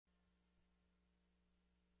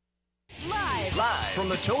Live from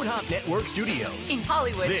the Toad Hop Network studios. In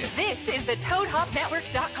Hollywood, This is the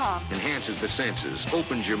ToadHopNetwork.com. Enhances the senses,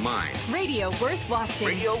 opens your mind. Radio worth watching.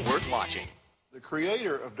 Radio worth watching. The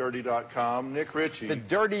creator of Dirty.com, Nick Ritchie. The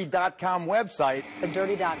Dirty.com website. The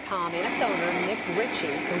Dirty.com and its owner, Nick Ritchie.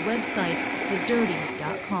 The website,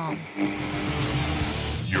 thedirty.com.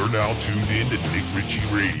 You're now tuned in to Nick Ritchie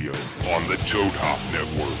Radio on the Toad Hop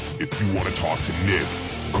Network. If you want to talk to Nick,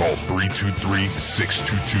 call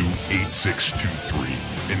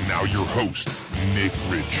 323-622-8623. And now your host, Nick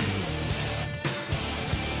Ritchie.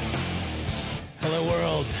 Hello,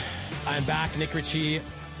 world. I'm back. Nick Ritchie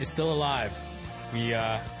is still alive. We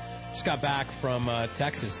just got back from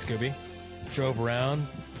Texas, Scooby. Drove around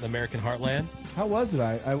the American heartland. How was it?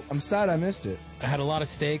 I'm sad I missed it. I had a lot of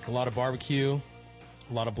steak, a lot of barbecue,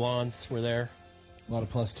 a lot of blondes were there. A lot of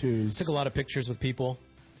plus twos. Took a lot of pictures with people.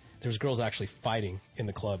 There was girls actually fighting in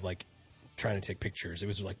the club, like trying to take pictures. It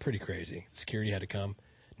was like pretty crazy. Security had to come.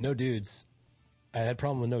 No dudes. I had a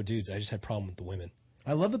problem with no dudes. I just had a problem with the women.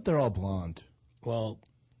 I love that they're all blonde. Well,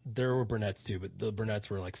 there were brunettes too, but the brunettes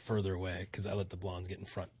were like further away because I let the blondes get in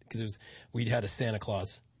front. Because we'd had a Santa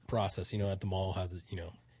Claus process, at the mall. How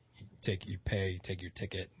you take your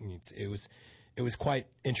ticket. And it was quite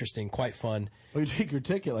interesting, quite fun. Oh, you take your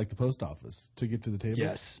ticket like the post office to get to the table?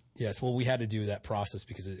 Yes. Well, we had to do that process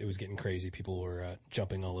because it was getting crazy. People were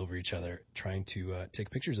jumping all over each other, trying to take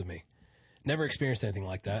pictures of me. Never experienced anything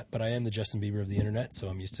like that, but I am the Justin Bieber of the internet, so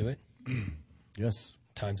I'm used to it. Yes.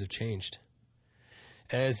 Times have changed.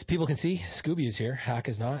 As people can see, Scooby is here. Hack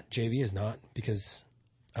is not. JV is not, because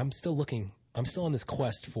I'm still looking. I'm still on this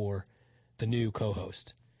quest for the new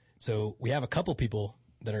co-host. So we have a couple people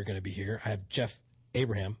that are going to be here. I have Jeff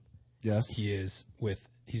Abraham. Yes. He's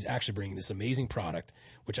actually bringing this amazing product,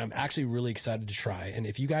 which I'm actually really excited to try. And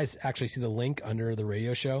if you guys actually see the link under the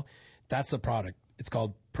radio show, that's the product. It's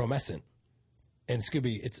called Promescent. And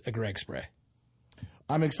Scooby, it's a Greg spray.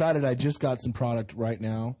 I'm excited. I just got some product right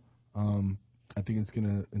now. I think it's going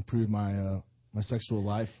to improve my my sexual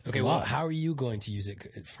life. Okay, well, how are you going to use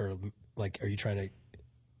it for, like, are you trying to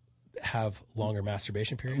have longer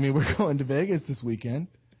masturbation periods? I mean, we're going to Vegas this weekend.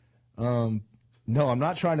 No, I'm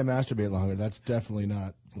not trying to masturbate longer. That's definitely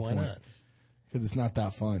not. Why not? Because it's not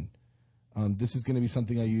that fun. This is going to be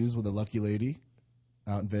something I use with a lucky lady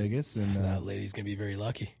out in Vegas. And that lady's going to be very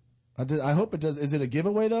lucky. I hope it does. Is it a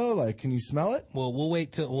giveaway, though? Like, can you smell it? Well, we'll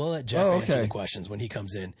let Jeff answer the questions when he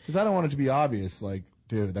comes in. Because I don't want it to be obvious, like,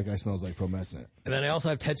 dude, that guy smells like Promescent. And then I also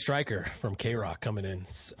have Ted Stryker from K-Rock coming in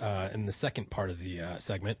the second part of the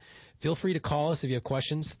segment. Feel free to call us if you have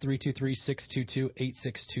questions,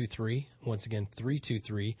 323-622-8623. Once again,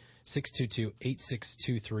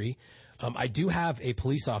 323-622-8623. I do have a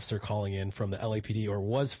police officer calling in from the LAPD, or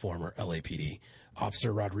was former LAPD,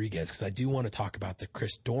 Officer Rodriguez, because I do want to talk about the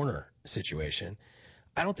Chris Dorner situation.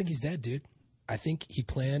 I don't think he's dead, dude. I think he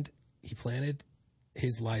planted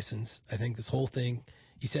his license. I think this whole thing,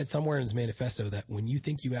 he said somewhere in his manifesto that when you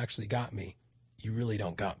think you actually got me, you really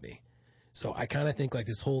don't got me. So I kind of think like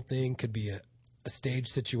this whole thing could be a staged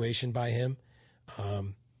situation by him.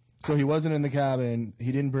 So he wasn't in the cabin.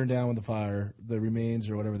 He didn't burn down with the fire, the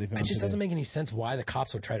remains or whatever they found. It just doesn't make any sense why the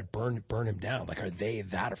cops would try to burn him down. Like, are they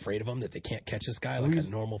that afraid of him that they can't catch this guy like a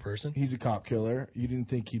normal person? He's a cop killer. You didn't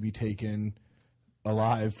think he'd be taken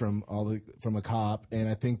alive from a cop, and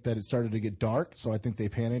I think that it started to get dark. So I think they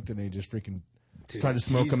panicked and they just freaking tried to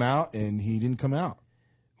smoke him out, and he didn't come out.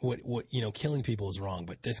 What killing people is wrong,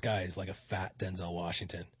 but this guy is like a fat Denzel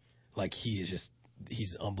Washington. Like, he's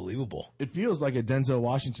unbelievable. It feels like a Denzel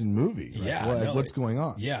Washington movie. Right? Yeah. What's going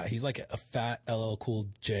on? Yeah, he's like a fat LL Cool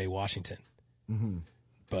J Washington. Mm-hmm.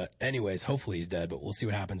 But anyways, hopefully he's dead, but we'll see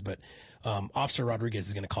what happens. But Officer Rodriguez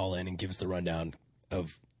is going to call in and give us the rundown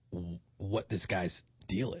of what this guy's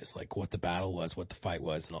deal is, like what the battle was, what the fight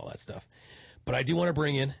was, and all that stuff. But I do want to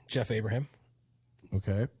bring in Jeff Abraham.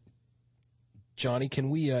 Okay. Johnny, can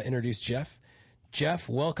we introduce Jeff? Jeff,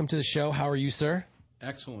 welcome to the show. How are you, sir?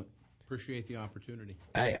 Excellent. Appreciate the opportunity.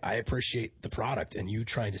 I appreciate the product and you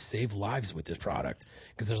trying to save lives with this product,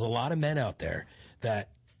 because there's a lot of men out there that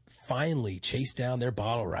finally chase down their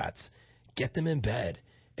bottle rats, get them in bed,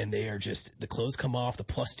 and they are just, the clothes come off, the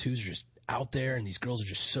plus twos are just out there, and these girls are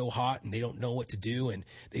just so hot and they don't know what to do, and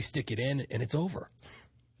they stick it in and it's over.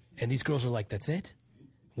 And these girls are like, that's it?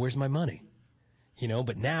 Where's my money?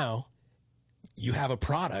 But now you have a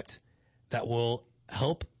product that will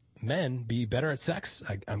help men be better at sex,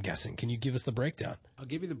 I'm guessing. Can you give us the breakdown? I'll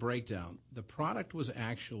give you the breakdown. The product was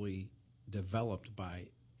actually developed by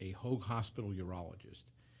a Hoag Hospital urologist.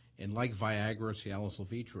 And like Viagra or Cialis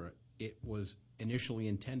Levitra, it was initially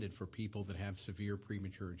intended for people that have severe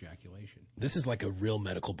premature ejaculation. This is like a real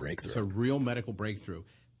medical breakthrough. It's a real medical breakthrough.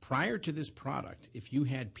 Prior to this product, if you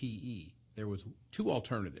had PE, there was two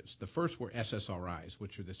alternatives. The first were SSRIs,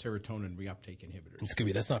 which are the serotonin reuptake inhibitors. And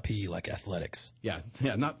Scooby, that's not PE like athletics. Yeah,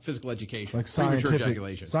 not physical education. Like premature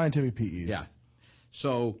ejaculation. Scientific PEs. Yeah.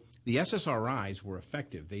 So the SSRIs were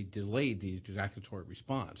effective. They delayed the ejaculatory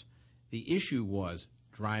response. The issue was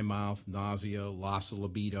dry mouth, nausea, loss of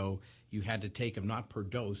libido. You had to take them not per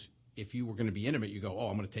dose. If you were going to be intimate, you go,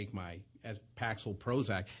 I'm going to take my Paxil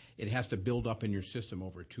Prozac. It has to build up in your system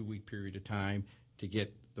over a 2-week period of time to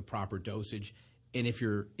get the proper dosage. And if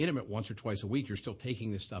you're intimate once or twice a week, you're still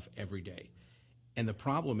taking this stuff every day. And the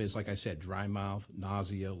problem is, like I said, dry mouth,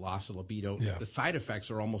 nausea, loss of libido. Yeah. The side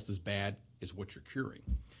effects are almost as bad as what you're curing.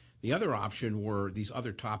 The other option were these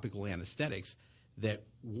other topical anesthetics that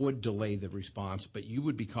would delay the response, but you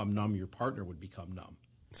would become numb, your partner would become numb.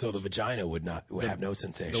 So the vagina would have no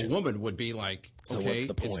sensation. The woman would be like, so okay, what's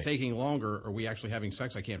the point? It's taking longer. Are we actually having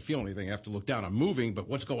sex? I can't feel anything. I have to look down. I'm moving, but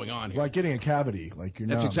what's going on here? Like getting a cavity. Like you're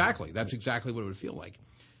That's numb. exactly what it would feel like.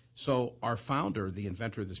 So our founder, the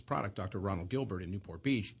inventor of this product, Dr. Ronald Gilbert in Newport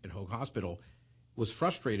Beach at Hoag Hospital, was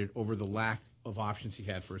frustrated over the lack of options he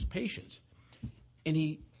had for his patients. And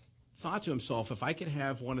he thought to himself, if I could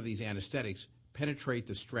have one of these anesthetics penetrate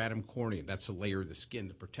the stratum corneum, that's the layer of the skin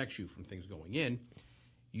that protects you from things going in,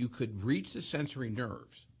 you could reach the sensory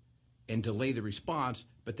nerves and delay the response,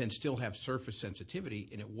 but then still have surface sensitivity,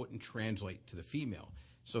 and it wouldn't translate to the female.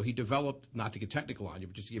 So he developed, not to get technical on you,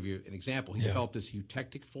 but just to give you an example, he developed this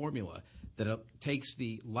eutectic formula that takes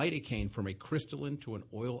the lidocaine from a crystalline to an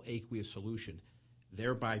oil aqueous solution,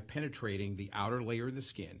 thereby penetrating the outer layer of the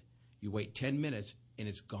skin. You wait 10 minutes, and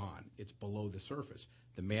it's gone. It's below the surface.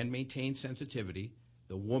 The man maintains sensitivity.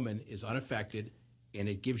 The woman is unaffected, and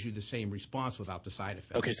it gives you the same response without the side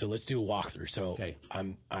effects. Okay, so let's do a walkthrough. So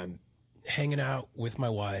I'm hanging out with my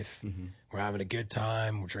wife. Mm-hmm. We're having a good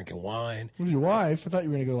time. We're drinking wine. With your wife? I thought you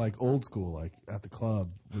were going to go like old school, like at the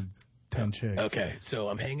club with 10 chicks. Okay, so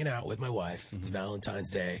I'm hanging out with my wife. Mm-hmm. It's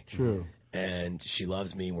Valentine's Day. True. And she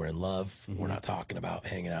loves me. We're in love. Mm-hmm. We're not talking about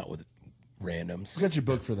hanging out with randoms. We got your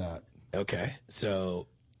book for that. Okay, so,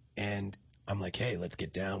 and I'm like, hey, let's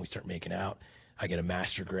get down. We start making out. I get a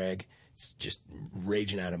Master Greg. It's just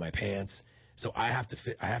raging out of my pants. So I have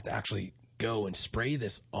to actually go and spray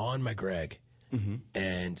this on my Greg,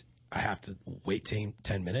 and I have to wait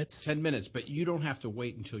 10 minutes. 10 minutes, but you don't have to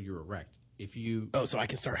wait until you're erect. If you so I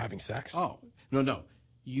can start having sex. Oh no,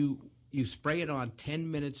 you spray it on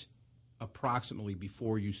 10 minutes approximately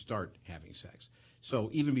before you start having sex.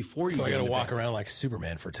 So even before you, so I got to walk around like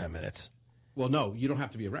Superman for 10 minutes. Well, no, you don't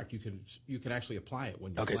have to be erect. You can actually apply it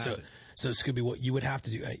when you okay. So Scooby, what you would have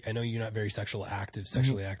to do, I know you're not very sexually active,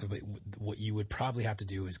 but what you would probably have to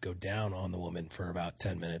do is go down on the woman for about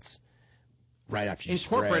 10 minutes, right after you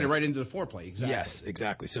incorporate it right into the foreplay. Exactly. Yes,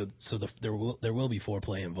 exactly. So there will be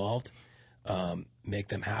foreplay involved. Make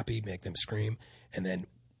them happy, make them scream, and then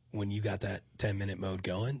when you got that 10-minute mode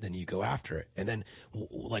going, then you go after it. And then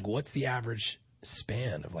like, what's the average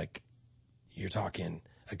span of, like, you're talking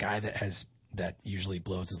a guy that usually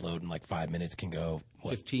blows his load in like 5 minutes can go,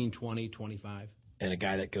 what? 15, 20, 25. And a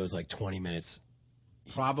guy that goes like 20 minutes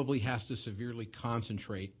probably has to severely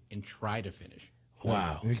concentrate and try to finish.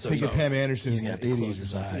 Wow. So think of Pam Anderson in the 80s close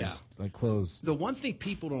his eyes. Yeah. Like close. The one thing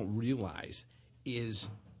people don't realize is,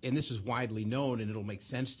 and this is widely known and it'll make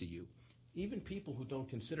sense to you, even people who don't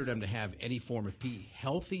consider them to have any form of PE,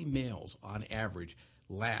 healthy males on average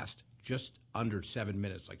last just under 7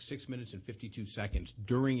 minutes, like 6 minutes and 52 seconds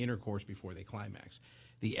during intercourse before they climax.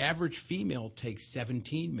 The average female takes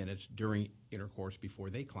 17 minutes during intercourse before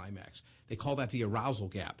they climax. They call that the arousal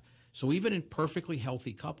gap. So even in perfectly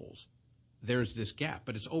healthy couples, there's this gap,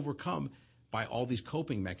 but it's overcome by all these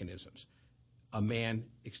coping mechanisms. A man,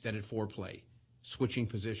 extended foreplay, switching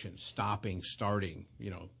positions, stopping, starting,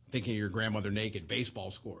 thinking of your grandmother naked, baseball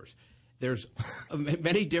scores. There's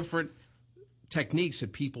many different techniques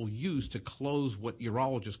that people use to close what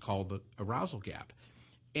urologists call the arousal gap.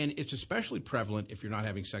 And it's especially prevalent if you're not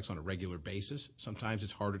having sex on a regular basis. Sometimes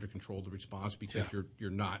it's harder to control the response because you're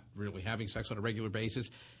not really having sex on a regular basis.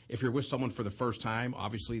 If you're with someone for the first time,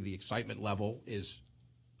 obviously the excitement level is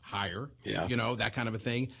higher, that kind of a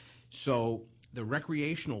thing. So the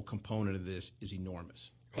recreational component of this is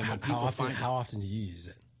enormous. How often do you use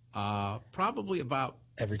it? Probably about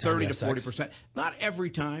every time 30 to 40%. Not every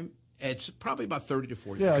time. It's probably about 30 to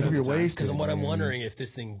 40%. Yeah, if you're wasted. Because what I'm wondering if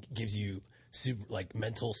this thing gives you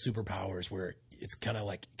mental superpowers, where it's kind of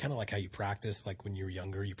like how you practice, like when you're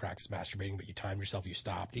younger, you practice masturbating, but you time yourself, you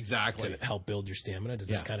stop exactly to help build your stamina. Does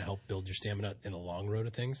this kind of help build your stamina in the long road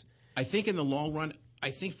of things? I think in the long run,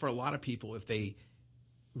 I think for a lot of people, if they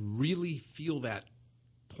really feel that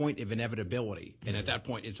point of inevitability, and at that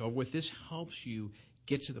point it's over with, this helps you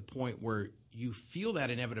get to the point where you feel that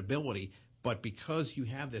inevitability, but because you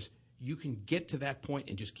have this, you can get to that point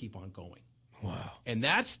and just keep on going. Wow. And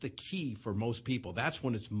that's the key for most people. That's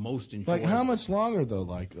when it's most enjoyable. Like, how much longer, though?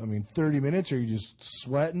 Like, I mean, 30 minutes? Are you just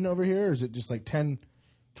sweating over here? Or is it just like 10,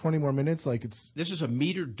 20 more minutes? Like, it's... This is a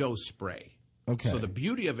metered dose spray. Okay. So the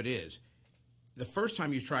beauty of it is, the first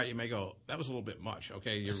time you try it, you may go, that was a little bit much,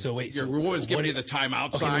 okay? Your woman's giving you the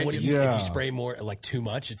timeout sign. What if you spray more, like too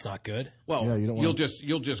much, it's not good? Well, you'll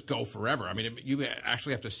just go forever. I mean, you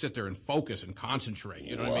actually have to sit there and focus and concentrate,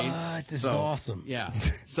 you know what I mean? This is awesome. Yeah.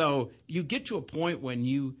 So you get to a point when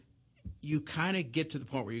you kind of get to the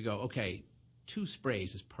point where you go, okay, 2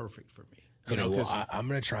 sprays is perfect for me. I'm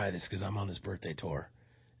going to try this because I'm on this birthday tour,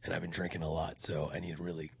 and I've been drinking a lot, so I need to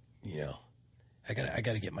really, I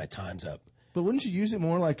got to get my times up. But wouldn't you use it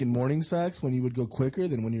more like in morning sex when you would go quicker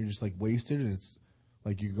than when you're just like wasted and it's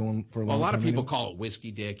like you're going for a long time? Well, a lot of people call it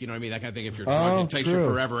whiskey dick, you know what I mean? That kind of thing. If you're drunk, it takes you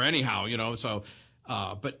forever anyhow, So,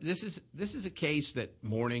 but this is a case that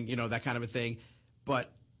morning, that kind of a thing.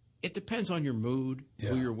 But it depends on your mood,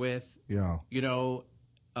 who you're with. Yeah.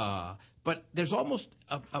 But there's almost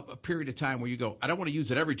a period of time where you go, I don't want to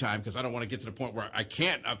use it every time because I don't want to get to the point where I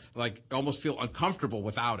can't, almost feel uncomfortable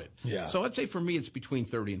without it. Yeah. So I'd say for me, it's between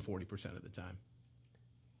 30 and 40% of the time.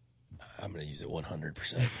 I'm going to use it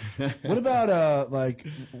 100%. What about,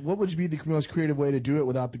 what would be the most creative way to do it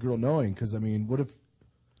without the girl knowing? Because, I mean, what if...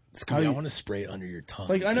 I want to spray it under your tongue.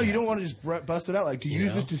 Like, I know you don't want to just bust it out. Like, do you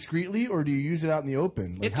use this discreetly or do you use it out in the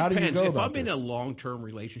open? Like, how do you go about this? If I'm in a long-term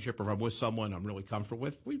relationship or if I'm with someone I'm really comfortable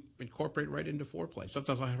with, we incorporate it right into foreplay.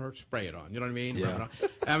 Sometimes I have her spray it on. You know what I mean? Yeah.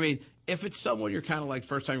 I mean, if it's someone you're kind of like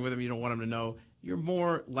first time with them, you don't want them to know, you're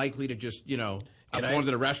more likely to just, I'm going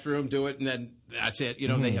to the restroom, do it, and then that's it.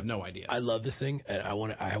 They have no idea. I love this thing, and I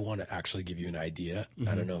want to actually give you an idea.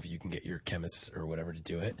 I don't know if you can get your chemists or whatever to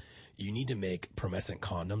do it. You need to make promescent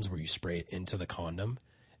condoms where you spray it into the condom,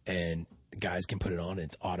 and guys can put it on, and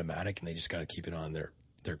it's automatic, and they just got to keep it on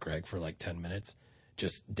their Greg for like 10 minutes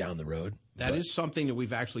just down the road. That is something that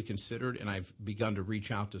we've actually considered, and I've begun to reach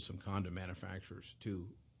out to some condom manufacturers to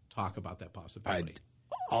talk about that possibility.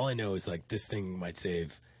 All I know is like this thing might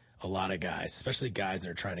save a lot of guys, especially guys that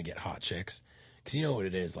are trying to get hot chicks. Because you know what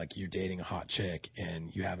it is, like you're dating a hot chick and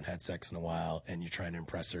you haven't had sex in a while and you're trying to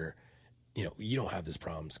impress her. You don't have this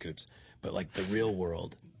problem, Scoops, but like the real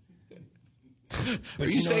world. Are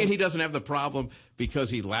you saying he doesn't have the problem because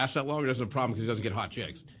he lasts that long, or doesn't have a problem because he doesn't get hot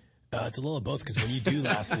chicks? It's a little of both, because when you do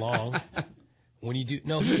last long, when he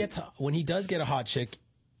does get a hot chick,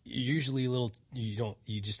 you're usually what do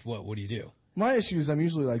you do? My issue is I'm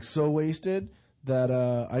usually like so wasted that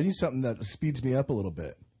I need something that speeds me up a little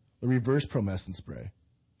bit. A reverse promescent spray.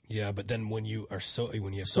 Yeah, but then when you have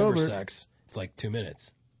sober sex, it's like 2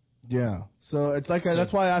 minutes. Yeah, so it's like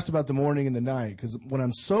that's why I asked about the morning and the night, because when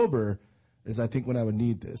I'm sober is I think when I would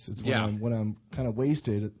need this. It's when I'm kind of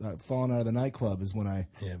wasted, falling out of the nightclub is when I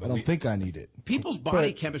don't think I need it. People's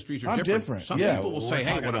body chemistries are different. Some people will say,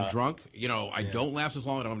 hey, when I'm drunk, I don't last as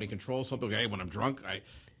long, I don't have any control. Some people go, hey, when I'm drunk,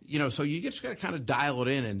 so you just got to kind of dial it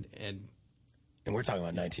in and we're talking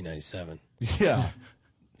about 1997. Yeah.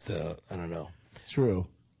 So I don't know. It's true.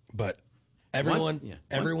 But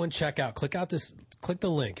everyone check out, click the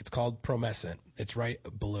link. It's called Promescent. It's right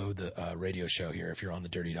below the radio show here if you're on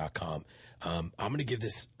thedirty.com. I'm going to give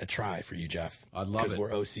this a try for you, Jeff. I'd love it. Because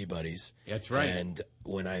we're OC buddies. That's right. And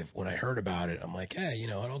when I heard about it, I'm like, hey,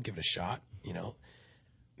 I'll give it a shot.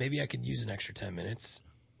 Maybe I could use an extra 10 minutes.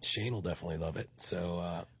 Shane will definitely love it.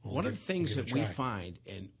 So one of the things that we find,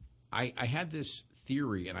 and I had this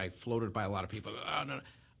theory, and I floated by a lot of people. No.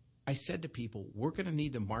 I said to people, we're going to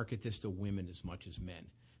need to market this to women as much as men.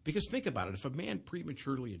 Because think about it. If a man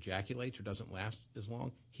prematurely ejaculates or doesn't last as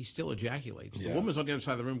long, he still ejaculates. Yeah. The woman's on the other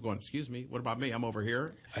side of the room going, excuse me, what about me? I'm over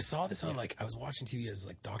here. I saw this on, I was watching TV. It was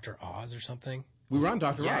like Dr. Oz or something. We were on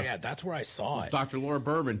Dr. Oz. Yeah, that's where I saw it. Dr. Laura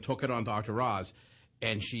Berman took it on Dr. Oz,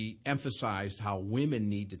 and she emphasized how women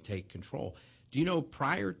need to take control. Do you know,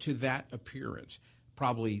 prior to that appearance,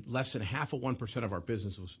 probably less than 0.5% of our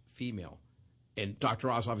business was female. And Dr.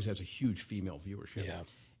 Oz obviously has a huge female viewership. Yeah.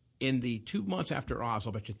 In the 2 months after Oz,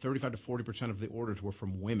 I'll bet you 35 to 40% of the orders were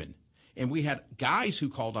from women. And we had guys who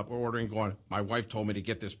called up ordering going, my wife told me to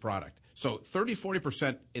get this product. So 30,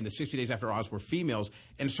 40% in the 60 days after Oz were females.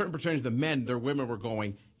 And a certain percentage of the men, their women were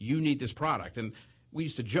going, you need this product. And we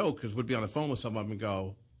used to joke because we'd be on the phone with some of them and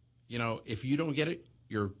go, if you don't get it,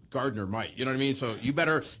 your gardener might. You know what I mean? So you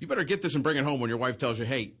better get this and bring it home when your wife tells you,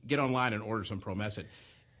 hey, get online and order some Promescent.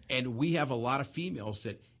 And we have a lot of females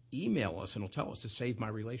that email us and it'll tell us to save my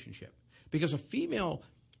relationship. Because a female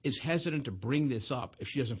is hesitant to bring this up if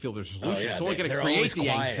she doesn't feel there's a solution. It's only going to create the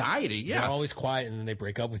anxiety. Yeah. They're always quiet, and then they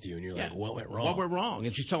break up with you, and you're like, what went wrong? What went wrong?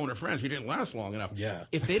 And she's telling her friends, we didn't last long enough. Yeah.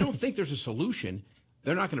 If they don't think there's a solution,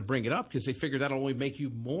 they're not going to bring it up because they figure that'll only make you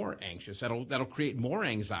more anxious. That'll create more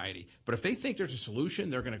anxiety. But if they think there's a solution,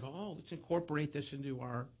 they're going to go, oh, let's incorporate this into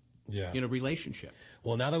our relationship.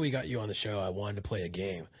 Well, now that we got you on the show, I wanted to play a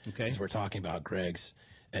game. Okay. Since we're talking about Greg's.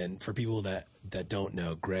 And for people that don't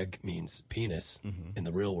know, Greg means penis in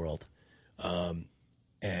the real world.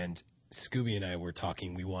 And Scooby and I were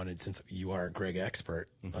talking. We wanted, since you are a Greg expert,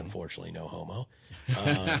 unfortunately, no homo.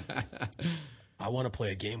 I want to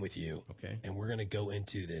play a game with you. Okay. And we're going to go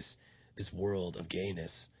into this world of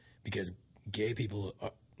gayness because gay people,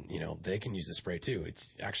 they can use the spray too.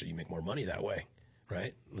 It's actually, you make more money that way,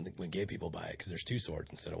 right? When gay people buy it, because there's 2 swords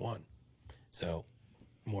instead of 1. So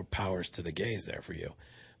more powers to the gays there for you.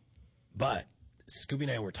 But Scooby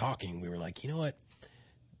and I were talking. We were like, you know what?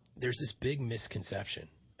 There's this big misconception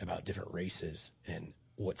about different races and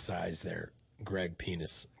what size their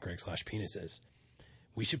Greg/penis is.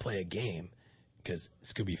 We should play a game because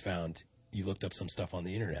Scooby found you looked up some stuff on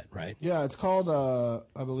the internet, right? Yeah, it's called,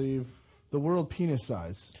 I believe, the world penis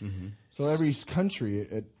size. So every country,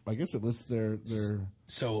 I guess it lists their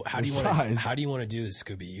So how their do you size. want? How do you want to do this,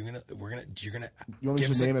 Scooby? You're gonna. You want me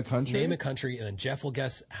to name a country? Name a country, and then Jeff will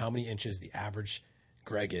guess how many inches the average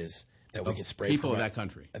Greg is that we can spray people of that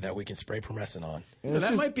country that we can spray Promescent on. Well,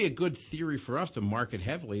 that might be a good theory for us to market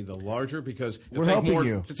heavily, the larger, because we're helping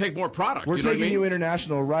you to take more product. We're taking you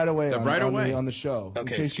international right away on the show.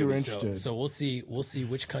 Okay, in case you were interested. So we'll see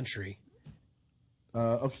which country.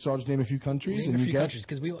 Okay, so I'll just name a few countries. Name a few countries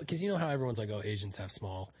because you know how everyone's like, oh, Asians have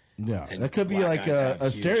small. Yeah, that could be like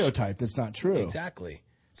a stereotype that's not true. Exactly.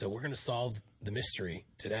 So we're going to solve the mystery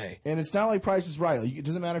today. And it's not like Price is Right. It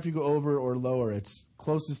doesn't matter if you go over or lower. It's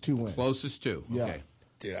closest to wins. Closest to. Yeah. Okay.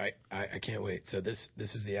 Dude, I can't wait. So this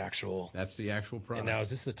is the actual. That's the actual product. And now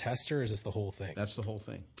is this the tester or is this the whole thing? That's the whole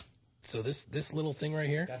thing. So this little thing right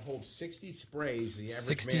here. That holds 60 sprays. The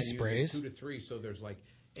average 60 man sprays? uses 2 to 3. So there's like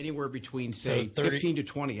anywhere between, say, 15 to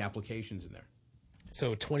 20 applications in there.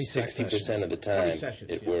 So 20 60% sessions. of the time,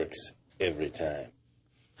 it works every time.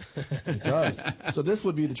 It does. So this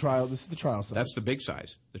would be the trial. This is the trial size. That's the big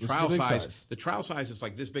size. The trial size. The trial size is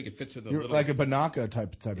like this big. It fits in the little. Like a Banaka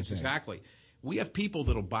type of thing. Exactly. We have people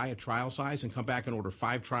that'll buy a trial size and come back and order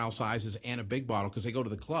 5 trial sizes and a big bottle because they go to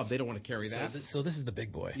the club. They don't want to carry that. So this is the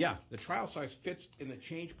big boy. Yeah, the trial size fits in the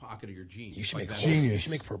change pocket of your jeans. You should make genius. You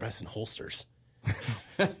should make Promescent holsters.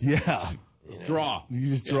 Yeah. Draw. You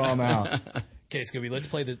just draw them out. Okay, Scooby, let's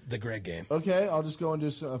play the Greg game. Okay, I'll just go into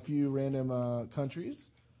a few random countries.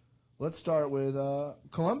 Let's start with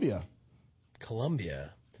Colombia.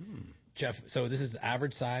 Colombia. Jeff, so this is the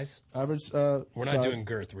average size? Average We're not size. doing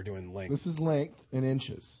girth, we're doing length. This is length in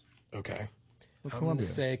inches. Okay. What's I'm going to Colombia?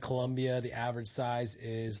 say Colombia, the average size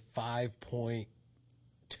is 5.2.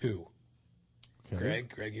 Okay.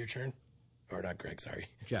 Greg, your turn? Or not Greg, sorry.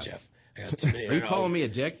 Jeff. I got too many. Are you calling me a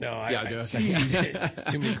dick? No, Yeah,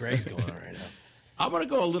 too many Gregs going on right now. I'm going to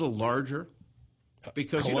go a little larger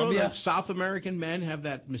because Colombia? that South American men have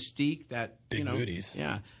that mystique, that big booties.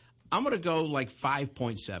 Yeah, I'm going to go like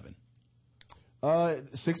 5.7.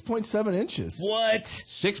 6.7 inches. What?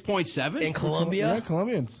 6.7 in Colombia? Yeah,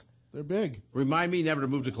 Colombians. They're big. Remind me never to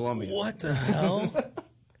move to Colombia. What the hell?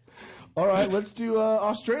 All right, let's do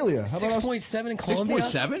Australia. How about 6.7 in Colombia?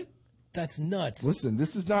 6.7? That's nuts. Listen,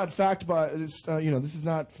 this is not fact this is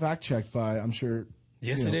not fact checked by. I'm sure.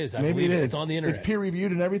 Yes, it is. I maybe believe it is. It's on the internet. It's peer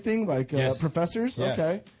reviewed and everything, like Yes. professors.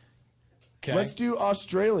 Yes. Okay. Let's do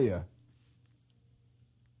Australia.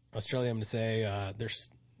 Australia, I'm going to say I'm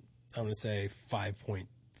going to say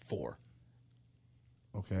 5.4.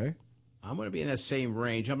 Okay. I'm going to be in that same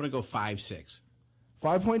range. I'm going to go 5.6.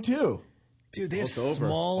 5.2. Dude, they have Look over.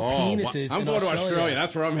 small Oh, penises. I'm in going to Australia. Australia.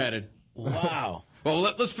 That's where I'm headed. Wow. Well,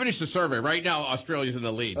 let's finish the survey. Right now, Australia's in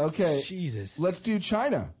the lead. Okay. Jesus. Let's do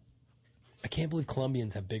China. I can't believe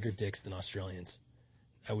Colombians have bigger dicks than Australians.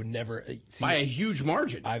 I would never see. By a huge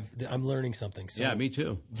margin. I'm learning something. So Yeah, me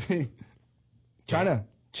too. China.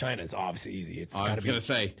 China's obviously easy. It's I got to was be. going to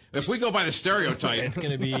say, if we go by the stereotype. It's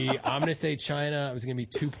going to be. I'm going to say China. It's going to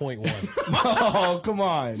be 2.1. Oh, come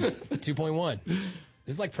on. 2.1.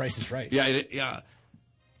 This is like Price is Right. Yeah.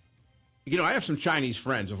 You know, I have some Chinese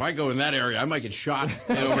friends. If I go in that area, I might get shot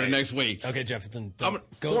over the next week. Okay, Jeff. Then I'm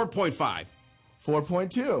 4.5.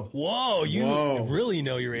 4.2. Whoa, you really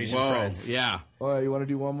know your Asian friends. Yeah. All right, you want to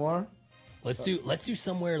do one more? Let's do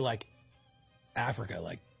somewhere like Africa,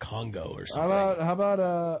 like Congo or something. How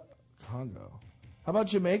about Congo? How about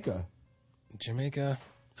Jamaica? Jamaica.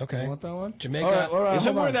 Okay. You want that one? Jamaica. All right, Is that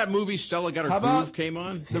hold where on. that movie Stella Got Her How about Groove came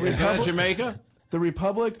on? the Is that Jamaica? The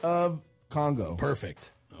Republic of Congo.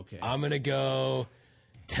 Perfect. Okay. I'm going to go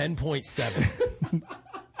 10.7.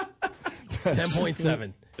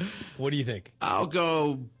 10.7. What do you think? I'll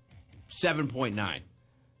go 7.9.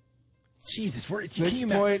 Jesus,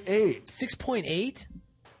 6.8. 6.8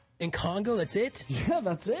 in Congo. That's it. Yeah,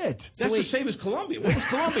 that's it. That's the same as Colombia. What was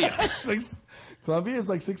Colombia? Colombia is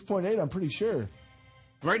like 6.8. I'm pretty sure.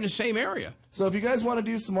 Right in the same area. So if you guys want to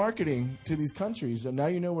do some marketing to these countries, now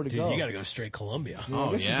you know where to Dude, go. you got to go straight Colombia.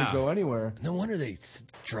 I guess you could go anywhere. No wonder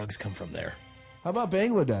drugs come from there. How about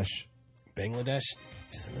Bangladesh? Bangladesh?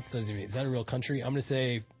 That doesn't even. Is that a real country? I'm going to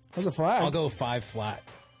say. How's a flag? I'll go 5 flat.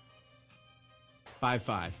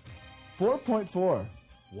 5.5. 4.4.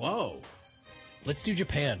 Whoa. Let's do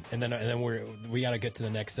Japan, and then we got to get to the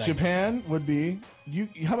next segment. Japan would be you.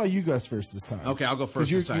 How about you guys first this time? Okay, I'll go first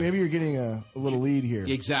this time. Maybe you're getting a little lead here.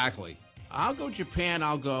 Exactly. I'll go Japan.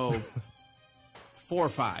 I'll go 4 or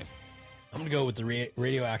 5. I'm going to go with the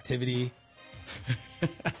radioactivity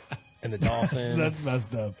and the dolphins. That's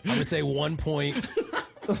messed up. I'm going to say 1.3.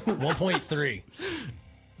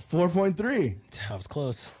 4.3. That was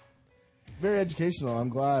close. Very educational. I'm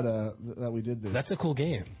glad that we did this. That's a cool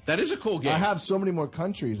game. That is a cool game. I have so many more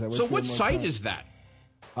countries. I wish so we had what more site time. is that?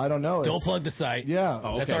 I don't know. Don't plug the site. Yeah.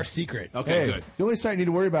 Oh, okay. That's our secret. Okay, Hey, good. the only site you need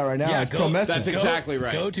to worry about right now is Promescent. That's exactly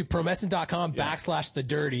right. Go to promescent.com /the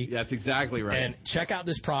dirty. That's exactly right. And check out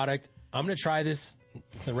this product. I'm going to try this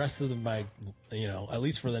the rest of my, at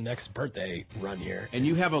least for the next birthday run here. And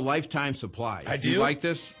you have a lifetime supply. I do? You like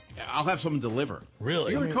this? I'll have someone deliver.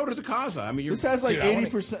 Really? You're in Coda de Casa. I mean, This has like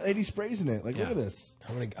Dude, 80%, 80 sprays in it. Like, Yeah. look at this.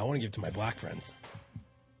 I want to give it to my black friends.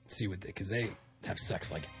 See what because they have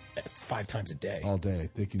sex like 5 times a day. All day.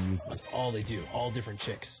 They can use That's this. all they do. All different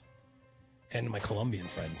chicks. And my Colombian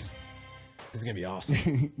friends. This is going to be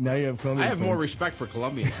awesome. Now you have Colombian I have more friends. respect for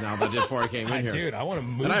Colombians now than I did before I came in here. Dude, I want to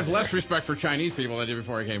move. And I have there. less respect for Chinese people than I did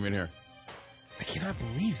before I came in here. I cannot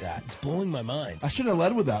believe that. It's blowing my mind. I should have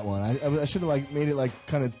led with that one. I should have made it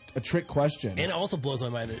kind of a trick question. And it also blows my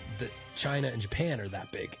mind that China and Japan are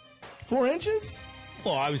that big. 4 inches?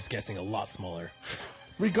 Well, I was guessing a lot smaller.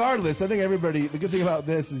 Regardless, I think everybody. The good thing about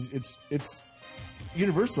this is it's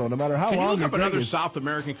universal. No matter how Can you long look your up another dick is. South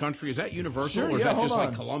American country? Is that universal, Sure, or is yeah, that hold just like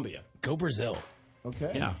on. Colombia? Go Brazil.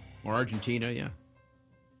 Okay. Yeah, or Argentina. Yeah,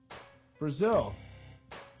 Brazil,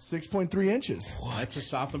 6.3 inches. that's a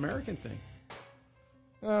South American thing.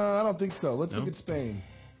 I don't think so. Let's look at Spain.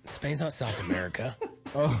 Spain's not South America.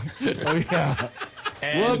 Oh yeah.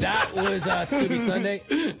 And Whoops. that was Scooby Sunday.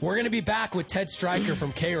 We're going to be back with Ted Stryker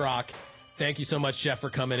from K-Rock. Thank you so much, Jeff,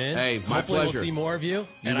 for coming in. Hey, my Hopefully pleasure. we'll see more of you,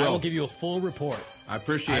 and I will give you a full report. I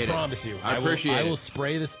appreciate it. I promise you. I appreciate I it. will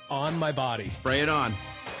spray this on my body Spray it on.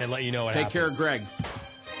 and let you know what Take happens. care of Greg.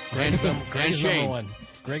 Greg is, and is Shane. number one.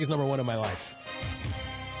 Greg is number one in my life.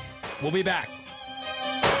 We'll be back.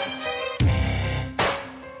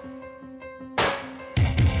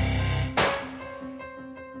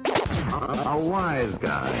 A wise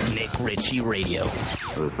guy Nick Ritchie Radio.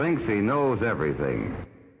 who thinks he knows everything.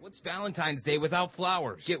 What's Valentine's Day without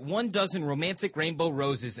flowers? Get 1 dozen romantic rainbow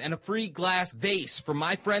roses and a free glass vase from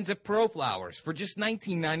my friends at Pro Flowers for just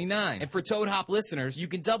 $19.99. And for Toad Hop listeners, you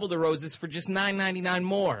can double the roses for just $9.99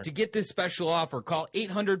 more. To get this special offer, call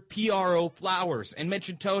 800-PRO-FLOWERS and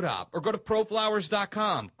mention Toad Hop. Or go to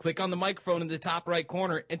proflowers.com, click on the microphone in the top right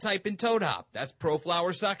corner, and type in Toad Hop. That's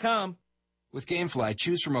proflowers.com. With GameFly,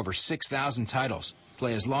 choose from over 6,000 titles.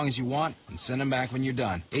 Play as long as you want and send them back when you're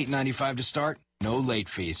done. $8.95 to start, no late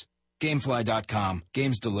fees. Gamefly.com.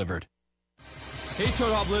 Games delivered. Hey,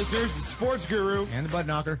 Toad Hop listeners, it's Sports Guru. And the Bud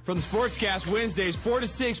Knocker. From the Sportscast Wednesdays, 4 to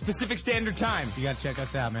 6 Pacific Standard Time. You got to check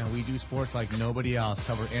us out, man. We do sports like nobody else.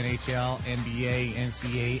 Cover NHL, NBA,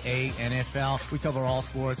 NCAA, NFL. We cover all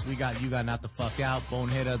sports. You got Not the Fuck Out,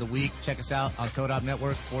 Bonehead of the Week. Check us out on Toad Hop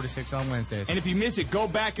Network, 4 to 6 on Wednesdays. And if you miss it, go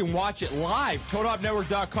back and watch it live,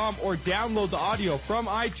 ToadHopNetwork.com, or download the audio from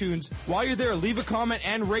iTunes. While you're there, leave a comment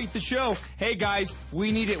and rate the show. Hey, guys,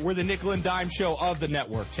 we need it. We're the nickel and dime show of the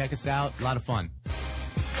network. Check us out. A lot of fun.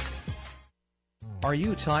 Are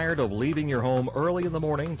you tired of leaving your home early in the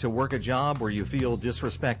morning to work a job where you feel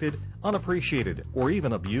disrespected, unappreciated, or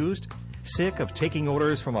even abused? Sick of taking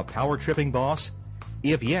orders from a power-tripping boss?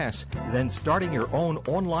 If yes, then starting your own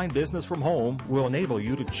online business from home will enable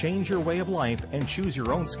you to change your way of life and choose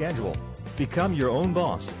your own schedule. Become your own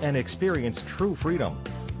boss and experience true freedom.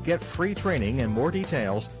 Get free training and more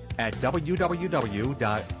details at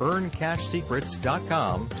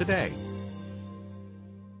www.earncashsecrets.com today.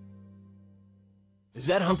 Is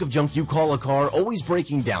that hunk of junk you call a car always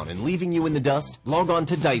breaking down and leaving you in the dust? Log on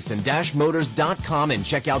to Dyson-Motors.com and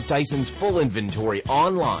check out Dyson's full inventory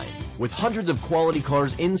online. With hundreds of quality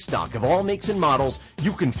cars in stock of all makes and models,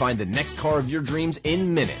 you can find the next car of your dreams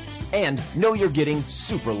in minutes. And know you're getting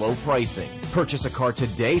super low pricing. Purchase a car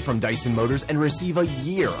today from Dyson Motors and receive a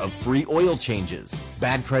year of free oil changes.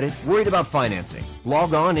 Bad credit? Worried about financing?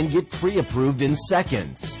 Log on and get pre-approved in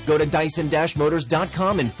seconds. Go to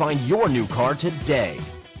Dyson-Motors.com and find your new car today.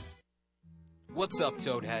 What's up,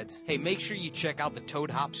 Toadheads? Hey, make sure you check out the Toad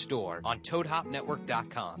Hop store on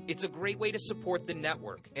ToadHopNetwork.com. It's a great way to support the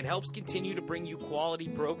network and helps continue to bring you quality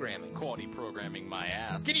programming. Quality programming, my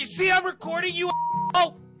ass. Can you see I'm recording you?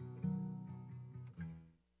 Oh!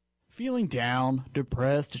 Feeling down,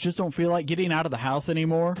 depressed, just don't feel like getting out of the house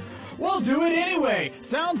anymore? Well, do it anyway!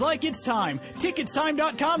 Sounds like it's time.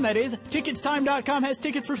 Ticketstime.com, that is. Ticketstime.com has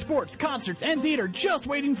tickets for sports, concerts, and theater just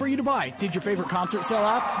waiting for you to buy. Did your favorite concert sell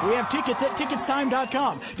out? We have tickets at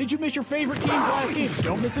Ticketstime.com. Did you miss your favorite team's last game?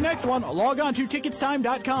 Don't miss the next one. Log on to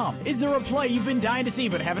Ticketstime.com. Is there a play you've been dying to see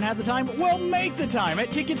but haven't had the time? Well, make the time at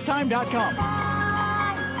Ticketstime.com.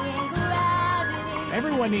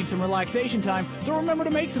 Everyone needs some relaxation time, so remember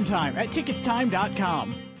to make some time at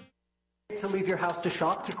Ticketstime.com. To leave your house to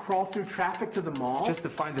shop, to crawl through traffic to the mall, Just to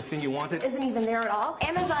find the thing you wanted. Isn't even there at all?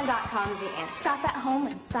 Amazon.com is the answer. Shop at home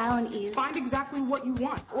in style and ease. Find exactly what you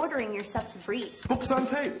want. Ordering your stuff's a breeze. Books on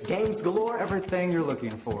tape, games galore, everything you're looking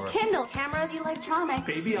for. Kindle, cameras, electronics.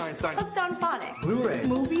 Baby Einstein. Hooked on phonics. Blu-ray,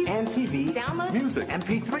 movies, and TV. Download, music,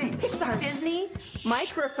 MP3, Pixar, Disney,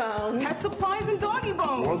 microphones, pet supplies, and doggy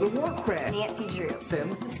bones. World of Warcraft, Nancy Drew,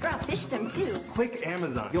 Sims, the Scruff System too. Click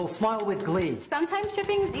Amazon. You'll smile with glee. Sometimes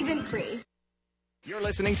shipping's even free. You're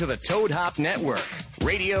listening to the Toad Hop Network,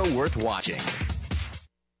 radio worth watching.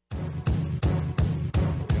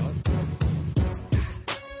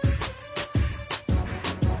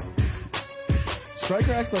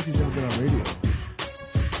 Stryker acts like he's never been on radio.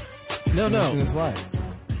 No. In his life.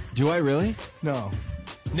 Do I really? No.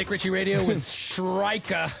 Nick Ritchie Radio with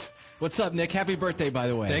Stryker. What's up, Nick? Happy birthday, by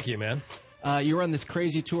the way. Thank you, man. You were on this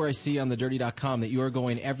crazy tour I see on thedirty.com that you are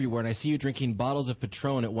going everywhere, and I see you drinking bottles of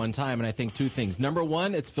Patron at one time, and I think two things. Number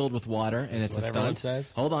one, it's filled with water, and That's it's a what everyone stunt.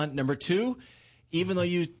 says. Hold on. Number two, even though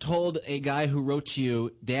you told a guy who wrote to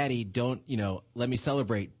you, Daddy, don't, let me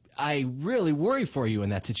celebrate, I really worry for you in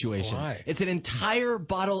that situation. Why? It's an entire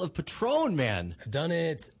bottle of Patron, man. I've done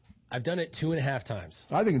it 2.5 times.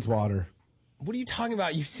 I think it's water. What are you talking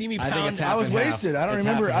about? You see me pound. I think it's half I was and half. wasted. I don't It's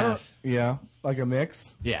remember. half and I don't. half. Yeah, like a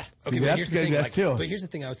mix. Yeah. See, but that's here's a the good thing, guess too. But here's the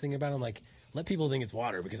thing I was thinking about. I'm like, let people think it's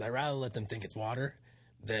water because I'd rather let them think it's water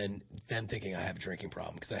than them thinking I have a drinking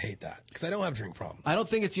problem because I hate that because I don't have a drinking problem. I don't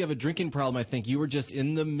think it's you have a drinking problem. I think you were just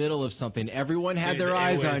in the middle of something. Everyone had Dude, their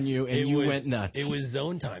eyes was- on you, and you went nuts. It was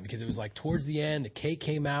zone time because it was like towards the end, the cake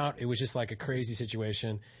came out. It was just like a crazy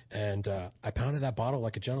situation, and I pounded that bottle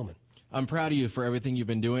like a gentleman. I'm proud of you for everything you've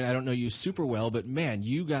been doing. I don't know you super well, but man,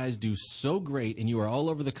 you guys do so great, and you are all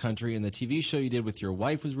over the country, and the TV show you did with your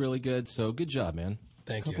wife was really good, so good job, man.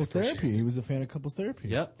 Thank you. Couples therapy. He was a fan of couples therapy.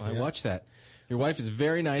 Yep, I watched that. Your wife is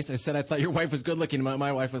very nice. I said I thought your wife was good looking.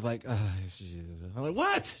 My wife was like, I'm like,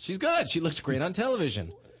 what? She's good. She looks great on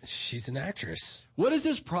television. She's an actress. What is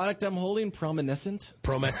this product I'm holding? Promescent?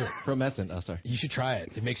 Promescent. Oh, sorry. You should try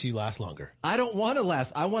it. It makes you last longer. I don't want to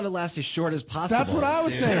last. I want to last as short as possible. That's what I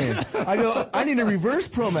was saying. I go, I need a reverse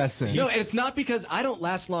promescent. No, it's not because I don't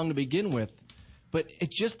last long to begin with, but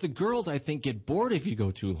it's just the girls, I think, get bored if you go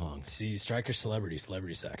too long. See, Stryker celebrity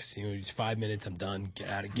sex. Just 5 minutes, I'm done. Get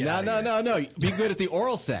out of No. Be good at the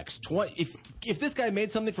oral sex. If this guy made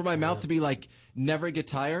something for my mouth to be like, never get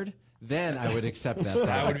tired, then I would accept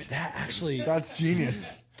that. That's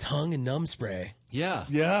genius. Tongue and numb spray. Yeah.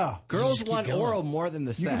 Yeah. Girls want oral more than the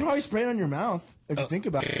You sex. can probably spray it on your mouth if you think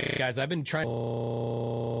about it. Guys, I've been trying.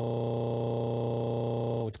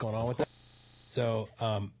 What's going on with this? So,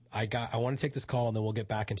 I want to take this call and then we'll get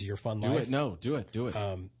back into your fun life. Do it.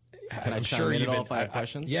 Can I I'm chime sure in you've at all been, 5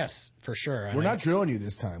 questions? Yes, for sure. We're not drilling you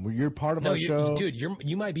this time. You're part of our show. Dude,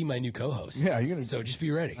 you might be my new co-host. Yeah, you're gonna. So just be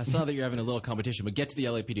ready. I saw that you're having a little competition, but get to the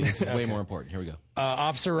LAPD. This is way more important. Here we go.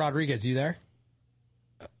 Officer Rodriguez, you there?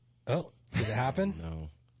 Did it happen? No.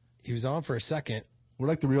 He was on for a second. We're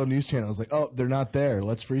like the real news channel. It's like, oh, they're not there.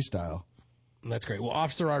 Let's freestyle. That's great. Well,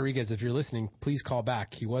 Officer Rodriguez, if you're listening, please call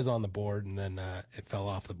back. He was on the board, and then it fell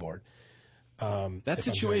off the board. That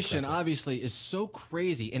situation obviously is so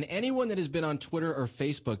crazy, and anyone that has been on Twitter or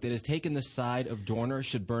Facebook that has taken the side of Dorner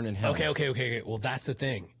should burn in hell. Okay. Well, that's the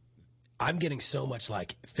thing. I'm getting so much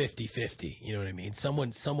like 50-50. You know what I mean?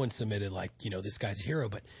 Someone submitted like, this guy's a hero,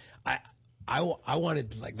 but I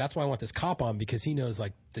wanted, like, that's why I want this cop on, because he knows,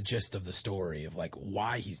 like, the gist of the story of, like,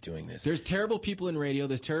 why he's doing this. There's terrible people in radio.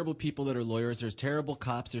 There's terrible people that are lawyers. There's terrible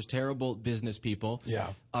cops. There's terrible business people. Yeah.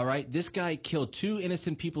 All right. This guy killed 2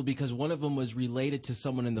 innocent people because one of them was related to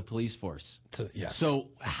someone in the police force. Yes. So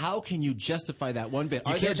how can you justify that one bit?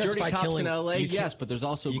 You Are there can't dirty justify cops killing in L.A.? you can't- Yes, but there's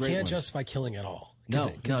also you great can't ones. justify killing at all. No,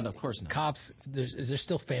 of course not. Cops, there's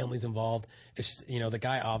still families involved. It's just, the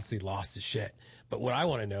guy obviously lost his shit. But what I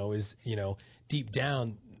want to know is, deep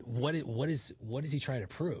down, what is he trying to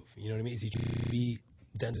prove? You know what I mean? Is he trying to be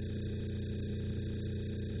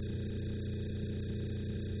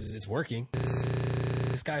It's working.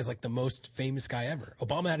 This guy's like the most famous guy ever.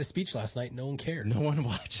 Obama had a speech last night. No one cared. No one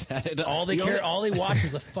watched that. All they watched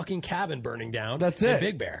was a fucking cabin burning down. That's in it.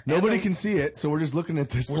 Big Bear. Nobody can see it, so we're just looking at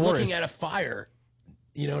this We're forest. looking at a fire.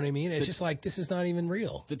 You know what I mean? It's just like, this is not even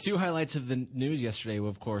real. The 2 highlights of the news yesterday were,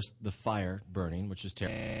 of course, the fire burning, which is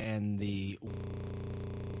terrible, and the...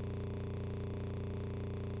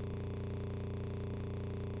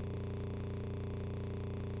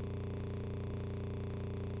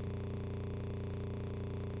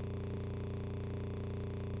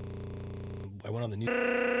 I went on the news.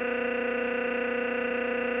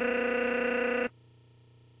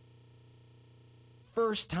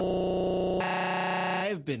 First time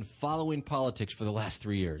I've been following politics for the last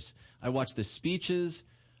 3 years. I watched the speeches.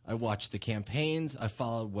 I watched the campaigns. I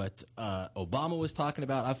followed what Obama was talking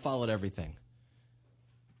about. I followed everything.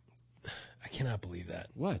 I cannot believe that.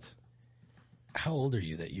 What? How old are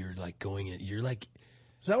you that you're like going in? You're like...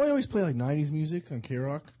 Is that why you always play like 90s music on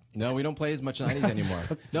K-Rock? No, we don't play as much 90s anymore.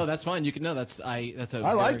 No, that's fine. You can. No, that's I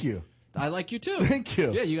like you. I like you too. Thank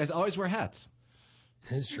you. Yeah, you guys always wear hats.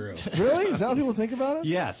 It's true. Really? Is that what people think about us?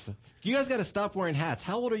 Yes. You guys got to stop wearing hats.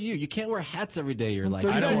 How old are you? You can't wear hats every day. You're like, you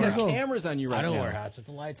 39 guys have years old. cameras on you right now. I don't wear hats, but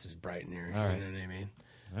the lights is bright in here. All right. You know what I mean?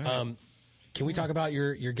 All right. Can we talk about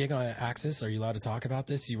your gig on Axis? Are you allowed to talk about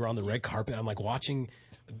this? You were on the red carpet. I'm like watching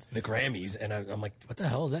the Grammys, and I'm like, what the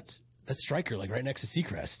hell? That's Stryker, like right next to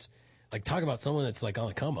Seacrest. Like, talk about someone that's like on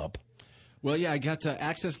the come up. Well, yeah, I got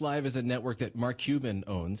Access Live is a network that Mark Cuban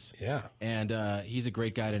owns. Yeah. And he's a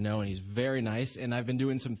great guy to know, and he's very nice. And I've been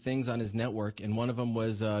doing some things on his network, and one of them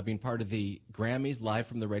was being part of the Grammys live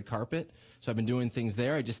from the red carpet. So I've been doing things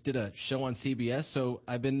there. I just did a show on CBS, so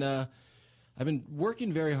I've been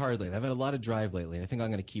working very hard lately. I've had a lot of drive lately, and I think I'm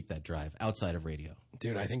going to keep that drive outside of radio.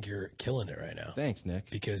 Dude, I think you're killing it right now. Thanks, Nick.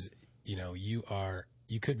 Because,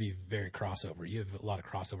 you could be very crossover. You have a lot of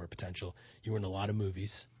crossover potential. You were in a lot of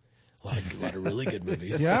movies. A lot of really good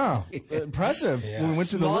movies. Yeah, impressive. Yeah. When we went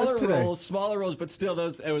to the list today. Smaller roles, but still,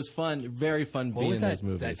 it was fun. Very fun being in those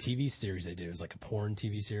movies. That TV series they did? It was like a porn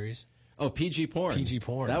TV series. Oh, PG Porn. PG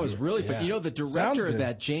Porn. That was really fun. Yeah. You know, the director of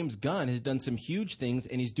that, James Gunn, has done some huge things,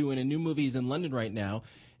 and he's doing a new movie. He's in London right now,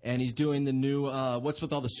 and he's doing the new What's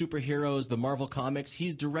With All the Superheroes, the Marvel Comics.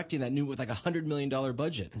 He's directing that new with like $100 million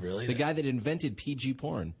budget. Really? The guy that invented PG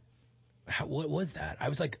Porn. What was that? I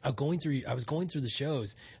was like going through the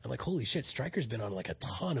shows. I'm like, holy shit! Stryker's been on like a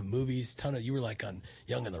ton of movies. You were like on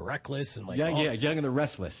Young and the Reckless and like Young and the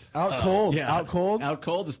Restless. Out Cold. Yeah. Out Cold. Out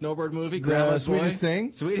Cold, the snowboard movie. The Grandma's Sweetest Boy.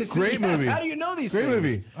 Thing. Sweetest Great Thing. Yes. movie. How do you know these Great things?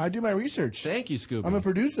 movie. I do my research. Thank you, Scooby. I'm a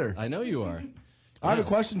producer. I know you are. I have a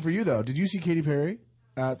question for you though. Did you see Katy Perry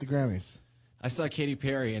at the Grammys? I saw Katy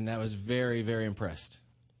Perry, and I was very, very impressed.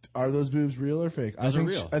 Are those boobs real or fake? Those are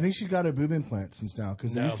real. I think she got a boob implant since now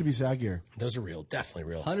because they used to be saggier. Those are real,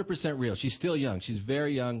 definitely real. 100% real. She's still young. She's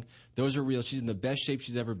very young. Those are real. She's in the best shape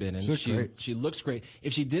she's ever been in. She looks great.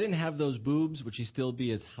 If she didn't have those boobs, would she still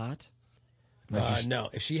be as hot? No.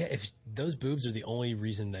 If those boobs are the only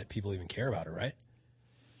reason that people even care about her, right?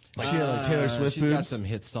 Like she had like Taylor Swift she's boobs. got some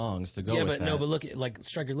hit songs to go with that. but look at like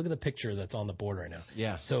Stryker. Look at the picture that's on the board right now.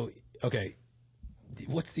 Yeah. So okay,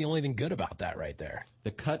 what's the only thing good about that right there? The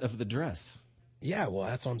cut of the dress. Yeah, well,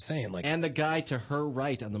 that's what I'm saying. Like, and the guy to her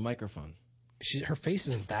right on the microphone. Her face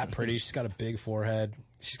isn't that pretty. She's got a big forehead.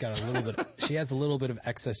 She's got a little bit. She has a little bit of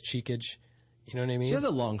excess cheekage. You know what I mean? She has a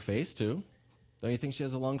long face too. Don't you think she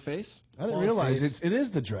has a long face? I didn't realize it is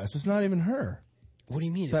the dress. It's not even her. What do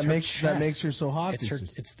you mean? That makes her so hot.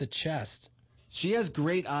 It's the chest. She has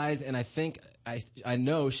great eyes, and I think I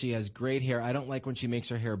know she has great hair. I don't like when she makes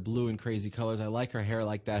her hair blue and crazy colors. I like her hair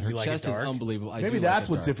like that. Her chest is unbelievable. Maybe that's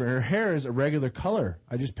what's different. Her hair is a regular color.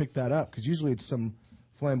 I just picked that up because usually it's some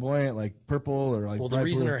flamboyant like purple or like. Well, the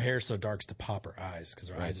reason her hair is so dark is to pop her eyes because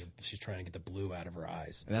her eyes. She's trying to get the blue out of her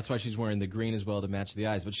eyes, and that's why she's wearing the green as well to match the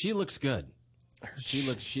eyes. But she looks good. She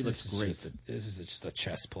looks great. This is just a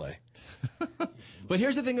chess play. But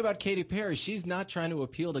here's the thing about Katy Perry. She's not trying to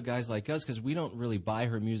appeal to guys like us because we don't really buy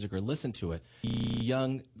her music or listen to it.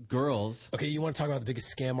 Young girls. Okay, you want to talk about the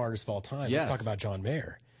biggest scam artist of all time? Yes. Let's talk about John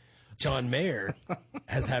Mayer. John Mayer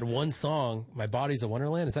has had one song, "My Body's a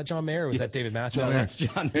Wonderland." Is that John Mayer or was that David Matthews? No, that's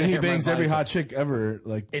John Mayer. And he bangs every hot chick ever.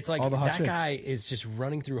 Like It's like all the hot that chicks. guy is just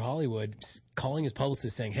running through Hollywood, calling his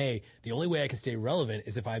publicist saying, "Hey, the only way I can stay relevant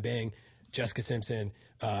is if I bang Jessica Simpson,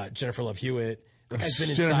 Jennifer Love Hewitt." The guy's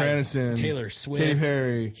been Jennifer inside Aniston, Taylor Swift, Katy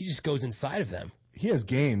Perry. He just goes inside of them. He has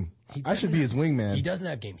game. I should be his wingman. He doesn't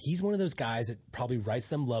have game. He's one of those guys that probably writes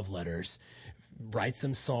them love letters, writes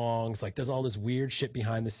them songs, like does all this weird shit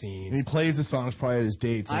behind the scenes. And he plays the songs probably at his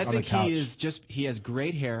dates, like, I on the think couch. he has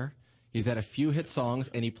great hair. He's had a few hit songs,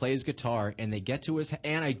 and he plays guitar, and they get to his...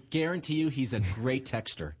 And I guarantee you he's a great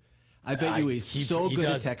texter. I bet you he's so good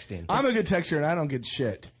at texting. I'm a good texter, and I don't get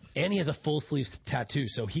shit. And he has a full sleeve tattoo,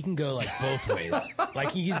 so he can go like both ways.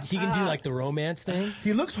 Like he can do like the romance thing.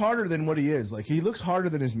 He looks harder than what he is. Like he looks harder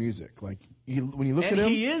than his music. Like when you look at him,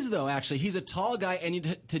 he is though. Actually, he's a tall guy,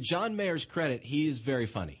 and to John Mayer's credit, he is very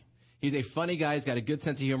funny. He's a funny guy. He's got a good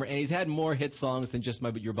sense of humor, and he's had more hit songs than just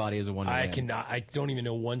Your Body Is a Wonderland. I don't even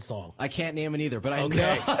know one song. I can't name it either, but I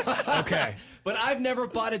Okay. know. Okay. But I've never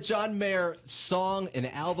bought a John Mayer song, an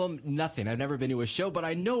album, nothing. I've never been to a show, but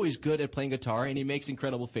I know he's good at playing guitar, and he makes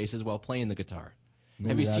incredible faces while playing the guitar.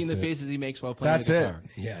 Have you seen the faces he makes while playing the guitar?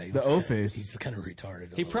 Yeah, the O face. He's kind of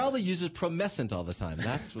retarded. He probably uses Promescent all the time.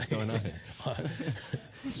 That's what's going on here.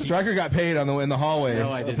 Stryker got paid in the hallway.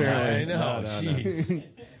 No, I did not. apparently. I know. No. Jeez.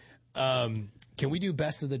 Can we do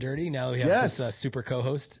Best of the Dirty now that we have Yes. this super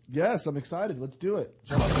co-host? Yes, I'm excited. Let's do it.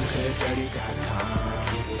 Welcome to thedirty.com.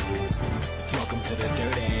 Welcome to the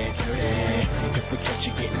dirty. If we catch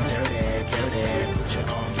you getting dirty, put you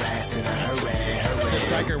on blast in a hurry. So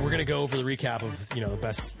Stryker, we're going to go over the recap of the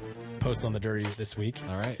best posts on the Dirty this week.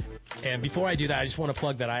 All right. And before I do that, I just want to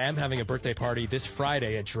plug that I am having a birthday party this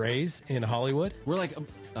Friday at Dre's in Hollywood. We're like,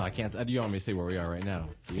 I can't. Do you want me to say where we are right now?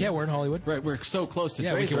 Yeah, we're in Hollywood. Right, we're so close to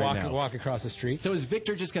Yeah, Dre's we can right now. walk across the street. So is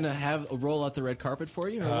Victor just going to roll out the red carpet for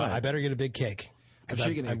you? Or what? I better get a big cake.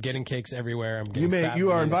 I'm getting cakes everywhere.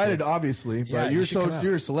 You are invited, obviously, but Yeah, you're you should come out.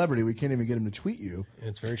 you're a celebrity. We can't even get him to tweet you.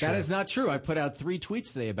 It's very true. That is not true. I put out 3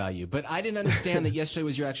 tweets today about you, but I didn't understand that yesterday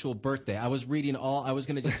was your actual birthday. I was reading I was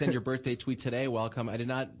going to just send your birthday tweet today. Welcome. I did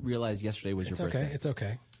not realize yesterday was your birthday. It's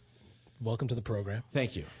okay. Welcome to the program.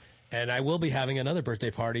 Thank you. And I will be having another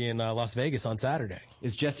birthday party in Las Vegas on Saturday.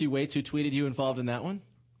 Is Jesse Waits, who tweeted you, involved in that one?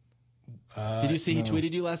 Did you see he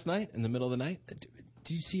tweeted you last night in the middle of the night?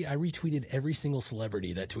 Did you see? I retweeted every single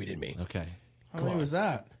celebrity that tweeted me. Okay. How many was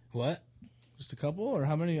that? What? Just a couple, or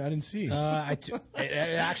how many? I didn't see.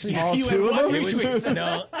 Actually, all 2 of them.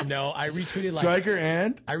 No, I retweeted like Stryker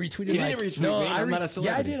and I retweeted. You like, didn't retweet no, me. I'm not a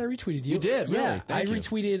celebrity. Yeah, I did. I retweeted you. You did, really? Yeah, Thank you.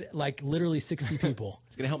 retweeted like literally 60 people.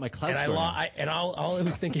 It's gonna help my cloud And score. all I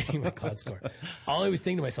was thinking, my cloud score. All I was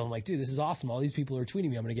thinking to myself, I'm like, dude, this is awesome. All these people are tweeting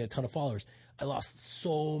me. I'm gonna get a ton of followers. I lost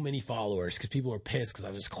so many followers because people were pissed because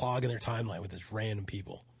I was clogging their timeline with just random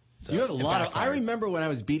people. So You have a it lot of. I backfired. remember when I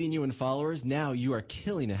was beating you in followers. Now you are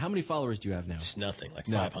killing it. How many followers do you have now? Just nothing, like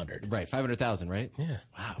No. 500. Right, 500,000. Right? Yeah.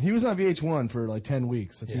 Wow. He was on VH1 for like 10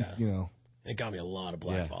 weeks. I think, Yeah. It got me a lot of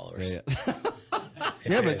black Yeah. followers. Yeah.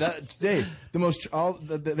 Yeah, but Dave,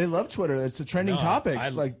 they love Twitter. It's a trending topic.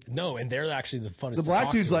 No, and they're actually the funnest. The to black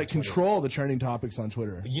talk dudes to on like Twitter. control the trending topics on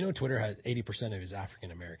Twitter. You know, Twitter has 80% of his African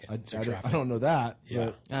American. I don't know that. Yeah.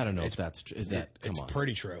 But I don't know if that's true. Is that? Come It's on.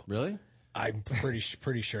 pretty true. Really? I'm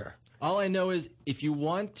pretty sure. All I know is if you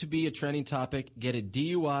want to be a trending topic, get a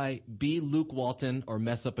DUI, be Luke Walton, or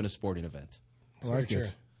mess up in a sporting event. It's very true.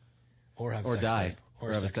 Or have a sex die. tape.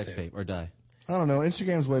 Or have a sex tape. Or die. I don't know.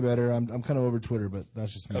 Instagram's way better. I'm kind of over Twitter, but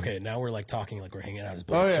that's just me. Okay, now we're like talking like we're hanging out as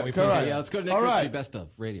Oh, buddies. yeah, Can we all please? right. Yeah, let's go to Nick All Ritchie, right. best of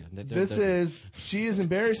radio. This is She is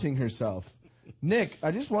Embarrassing Herself. Nick,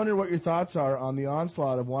 I just wonder what your thoughts are on the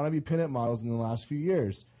onslaught of wannabe pinup models in the last few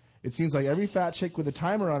years. It seems like every fat chick with a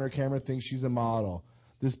timer on her camera thinks she's a model.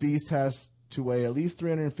 This beast has to weigh at least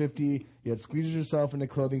 350, yet squeezes herself into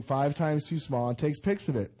clothing 5 times too small and takes pics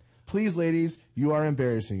of it. Please, ladies, you are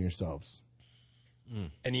embarrassing yourselves.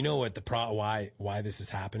 And you know what why this is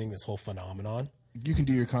happening? This whole phenomenon. You can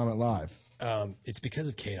do your comment live. It's because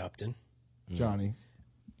of Kate Upton. Johnny.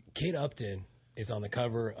 Kate Upton is on the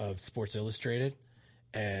cover of Sports Illustrated,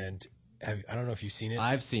 and I don't know if you've seen it.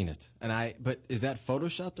 I've seen it, but is that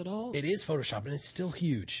photoshopped at all? It is photoshopped, and it's still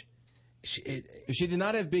huge. If she did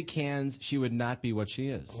not have big hands, she would not be what she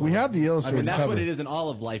is. We have the Illustrated that's cover. what it is in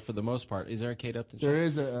all of life for the most part. Is there a Kate Upton show? There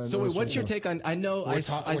is a So wait, what's your Illustrated take on? I know We're I ta-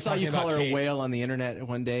 saw we're you talking call about her a Kate. whale on the internet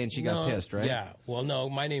one day, and she got pissed, right? Yeah. Well,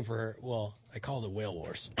 no, my name for her. Well, I call it Whale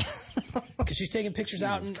Wars. Because she's taking pictures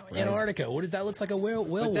out in Antarctica. What did that looks like a whale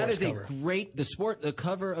But that wars is cover. a great the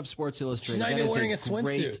cover of Sports Illustrated. She's not that even is wearing a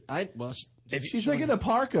swimsuit. She's like in a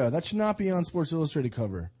parka. That should not be on Sports Illustrated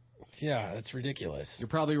cover. Yeah, that's ridiculous. You're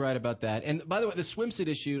probably right about that. And by the way, the swimsuit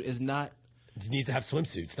issue is not. It needs to have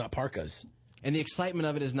swimsuits, not parkas. And the excitement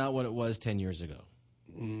of it is not what it was 10 years ago.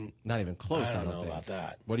 Not even close. I don't know think. about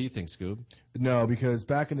that. What do you think, Scoob? No, because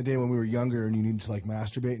back in the day when we were younger and you needed to like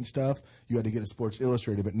masturbate and stuff, you had to get a Sports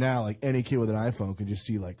Illustrated. But now, like any kid with an iPhone can just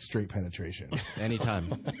see like straight penetration Anytime,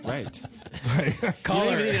 right?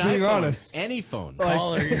 Caller, being honest, any phone. Like,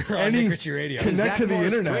 Caller, you're on Nick Ritchie Radio. Connect to the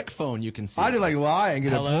internet. Brick phone, you can see. I did like lie and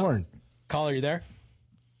get a porn. Caller, you there?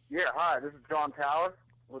 Yeah, hi. This is John Towers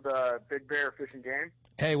with Big Bear Fish and Game.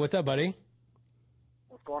 Hey, what's up, buddy?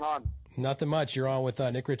 What's going on? Nothing much. You're on with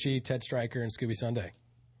Nick Ritchie, Ted Stryker, and Scooby Sunday.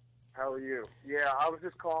 How are you? Yeah, I was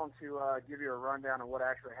just calling to give you a rundown of what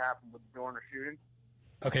actually happened with the Dorner shooting.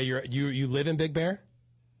 Okay, you live in Big Bear?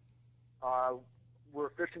 We're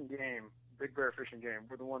Fish and Game, Big Bear Fish and Game.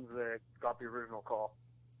 We're the ones that got the original call.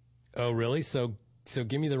 Oh, really? So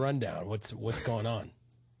give me the rundown. What's going on?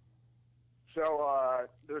 So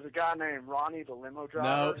there's a guy named Ronnie, the limo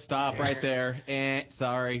driver. No, stop right there.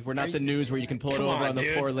 Sorry, we're not the news where you can pull it over on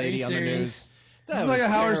the poor lady on the news. This is like a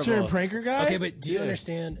Howard Stern pranker guy? Okay, but do you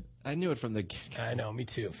understand? I knew it from the... I know, me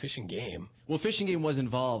too. Fish and Game. Well, Fish and Game was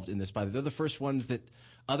involved in this, by the way. They're the first ones that,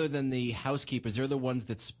 other than the housekeepers, they're the ones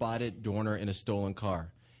that spotted Dorner in a stolen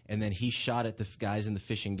car. And then he shot at the guys in the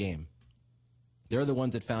Fish and Game. They're the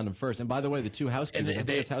ones that found him first. And by the way, the two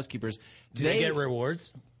housekeepers, housekeepers... Do they get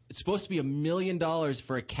rewards? It's supposed to be $1 million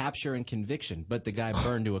for a capture and conviction, but the guy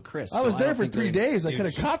burned to a crisp. I was there for 3 days. I could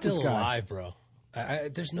have caught this still guy. alive, bro.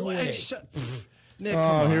 There's no way. Nick,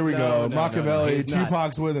 oh, here we go. No, Machiavelli. he's not.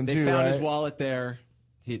 Tupac's with him, they too, found right? his wallet there.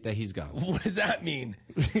 He's gone. What does that mean?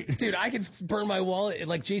 Dude, I could burn my wallet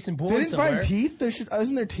like Jason Bourne They didn't somewhere. find teeth?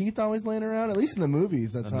 Isn't there teeth always laying around? At least in the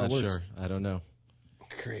movies, that's I'm how it not works. sure. I don't know.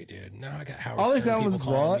 Great, dude. Now I got Howard All they Stern found people was his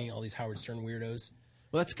calling wallet? me, all these Howard Stern weirdos.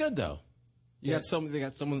 Well, that's good, though.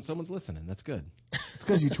 Someone's listening. That's good. It's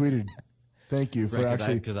because you tweeted. Thank you for Right, 'cause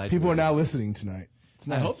actually. I people tweeted. are now listening tonight. It's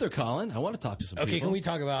nice. I hope they're calling. I want to talk to some people. Okay, can we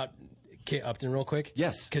talk about Kate Upton real quick?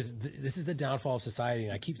 Yes. Because this is the downfall of society,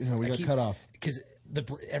 and I keep... we got cut off. Because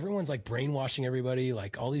everyone's like brainwashing everybody.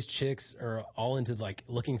 Like all these chicks are all into like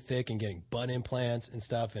looking thick and getting butt implants and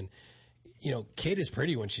stuff. And, you know, Kate is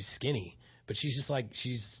pretty when she's skinny, but she's just like,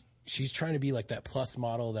 she's trying to be like that plus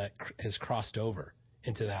model that has crossed over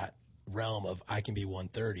into that realm of I can be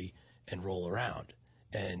 130 and roll around.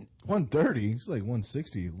 And 130? She's like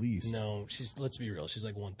 160 at least. no, let's be real, she's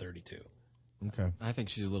like 132. Okay. I think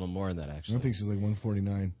she's a little more than that, I actually. don't think she's like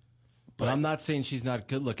 149. But I'm not saying she's not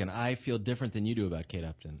good looking. I feel different than you do about Kate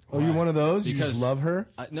Upton. Oh, you're one of those? You Because just love her?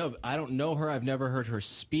 No, I don't know her. I've never heard her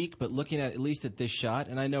speak. But looking at least at this shot,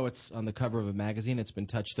 and I know it's on the cover of a magazine, it's been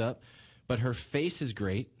touched up, but her face is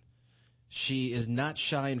great. She is not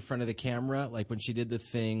shy in front of the camera, like when she did the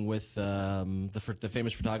thing with the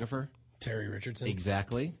famous photographer. Terry Richardson.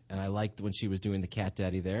 Exactly. And I liked when she was doing the cat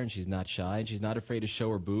daddy there, and she's not shy, and she's not afraid to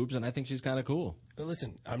show her boobs, and I think she's kind of cool. But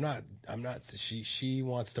listen, I'm not, she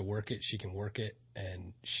wants to work it, she can work it,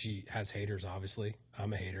 and she has haters, obviously.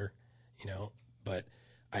 I'm a hater, you know, but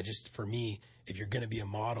for me, if you're going to be a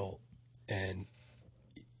model and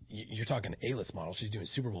you're talking A-list model, she's doing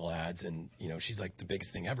Super Bowl ads and, you know, she's like the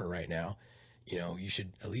biggest thing ever right now, you know, you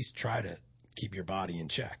should at least try to keep your body in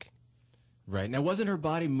check. Right. Now, wasn't her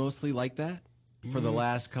body mostly like that for the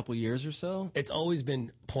last couple years or so? It's always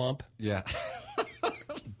been plump. Yeah.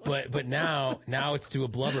 But now it's to a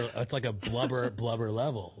blubber. It's like a blubber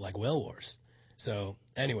level, like Whale Wars. So,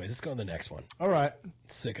 anyways, let's go to the next one. All right.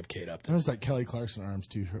 Sick of Kate Upton. There's like Kelly Clarkson arms,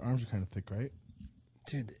 too. Her arms are kind of thick, right?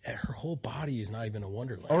 Dude, her whole body is not even a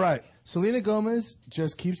wonderland. All right. Selena Gomez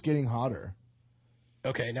just keeps getting hotter.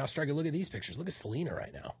 Okay, now, Striker, look at these pictures. Look at Selena right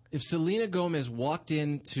now. If Selena Gomez walked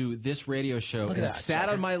into this radio show and sat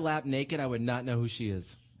on my lap naked, I would not know who she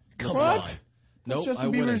is. Come what? on. Nope, That's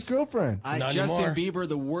Justin Bieber's girlfriend. Justin Bieber,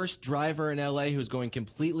 the worst driver in L.A. who's going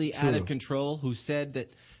completely out of control, who said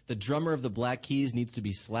that the drummer of the Black Keys needs to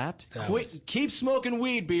be slapped. Keep smoking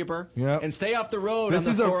weed, Bieber, and stay off the road on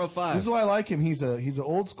the 405. This is why I like him. He's an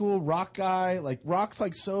old school rock guy. Like rock's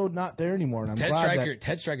like so not there anymore. And I'm glad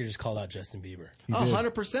Ted Stryker just called out Justin Bieber.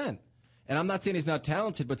 100%. And I'm not saying he's not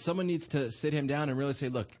talented, but someone needs to sit him down and really say,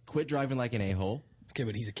 "Look, quit driving like an a-hole." Okay,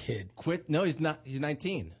 but he's a kid. Quit. No, he's not. He's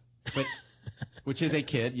 19, but which is a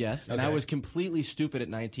kid, yes. And I was completely stupid at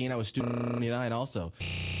 19. I was stupid at 29 also.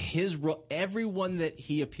 Everyone that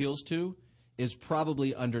he appeals to is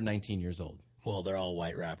probably under 19 years old. Well, they're all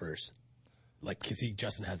white rappers. Like, because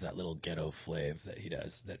Justin has that little ghetto flav that he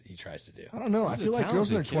does, that he tries to do. I don't know. I feel like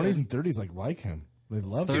girls in their 20s and 30s like him. They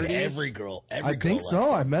love him. Dude, every girl I think so. likes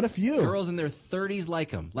him. I've met a few. Girls in their 30s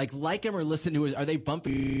like him. Like him or listen to his. Are they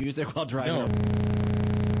bumping music while driving?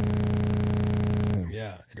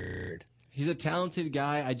 Yeah. He's a talented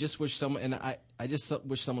guy. I just wish someone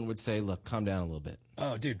would say, "Look, calm down a little bit."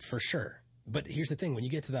 Oh, dude, for sure. But here's the thing: when you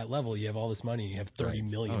get to that level, you have all this money, and you have 30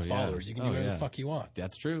 million followers. You can do whatever the fuck you want.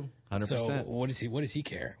 That's true, 100%. So what does he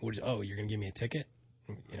care? You're gonna give me a ticket?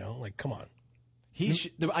 You know, like, come on.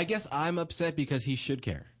 I guess I'm upset because he should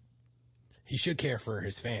care. He should care for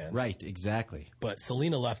his fans, right? Exactly. But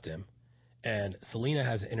Selena left him, and Selena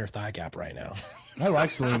has an inner thigh gap right now. I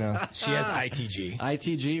like Selena. She has ITG.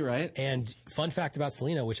 ITG, right? And fun fact about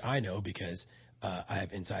Selena, which I know because I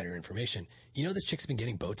have insider information. You know, this chick's been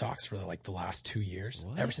getting Botox for like the last 2 years,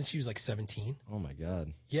 ever since she was like 17. Oh my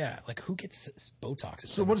God. Yeah, like who gets Botox at 17?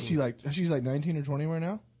 So what is she like? She's like 19 or 20 right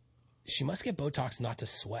now? She must get Botox not to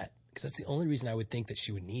sweat, because that's the only reason I would think that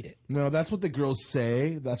she would need it. No, that's what the girls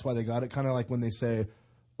say. That's why they got it. Kind of like when they say,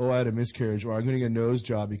 "Oh, I had a miscarriage," or "I'm going to get a nose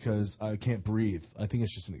job because I can't breathe." I think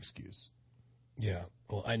it's just an excuse. Yeah.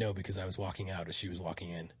 Well, I know because I was walking out as she was walking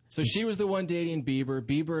in. So she was the one dating Bieber.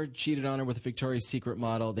 Bieber cheated on her with a Victoria's Secret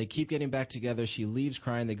model. They keep getting back together. She leaves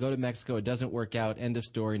crying. They go to Mexico. It doesn't work out. End of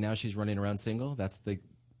story. Now she's running around single. That's the...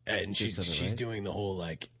 And she's right? doing the whole,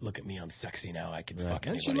 like, look at me, I'm sexy now. I can fuck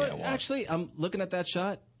anybody I want. Actually, I'm looking at that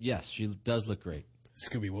shot. Yes, she does look great.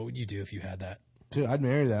 Scooby, what would you do if you had that? Dude, I'd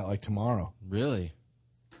marry that like tomorrow. Really?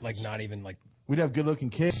 Like, not even like... We'd have good-looking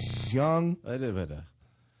kids, young. No,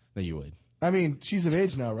 you would. I mean, she's of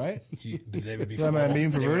age now, right? They would be Am I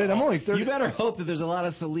being perverted? I'm only 30. You better hope that there's a lot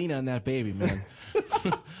of Selena in that baby, man.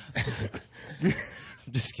 I'm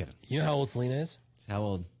just kidding. You know how old Selena is? How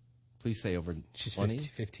old? Please say over 20? She's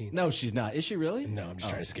 15. No, she's not. Is she really? No, I'm just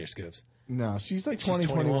trying to scare Scoops. No, she's like 20,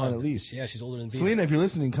 21 at least. Yeah, she's older than Bieber. Selena, if you're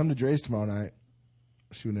listening, come to Dre's tomorrow night.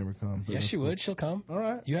 She would never come. Yeah, she would. She'll come. All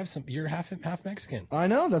right. You're half Mexican. I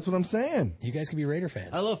know. That's what I'm saying. You guys could be Raider fans.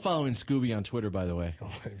 I love following Scooby on Twitter, by the way.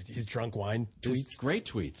 His drunk wine tweets. Great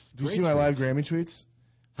tweets. Did you see my live Grammy tweets?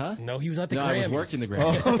 Huh? No, he was at the no, Grammys. I was working the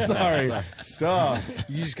Grammys. Oh, sorry. Duh.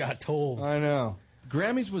 You just got told. I know.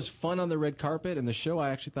 Grammys was fun on the red carpet, and the show I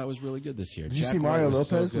actually thought was really good this year. Did you see Mario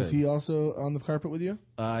Lopez? Was he also on the carpet with you?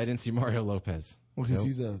 I didn't see Mario Lopez. Well, because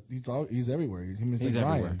he's everywhere. He's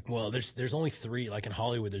everywhere. Well, there's only three. Like in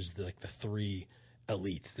Hollywood, there's the three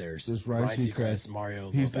elites. There's Ryan Seacrest,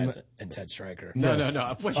 Mario Lopez, and Ted Stryker. No.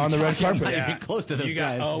 On the red carpet. Not even close to those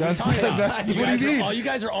guys. Oh, you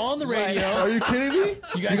guys are all on the radio. Are you kidding me?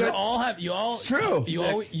 You guys all have It's true.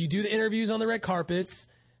 You do the interviews on the red carpets.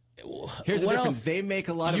 Here's the what difference. else? They make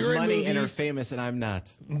a lot of You're in money and are movies. famous, and I'm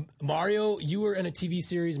not. Mario, you were in a TV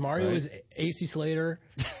series. Mario Right. was AC Slater.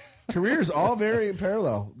 Careers all very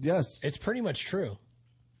parallel. Yes. It's pretty much true.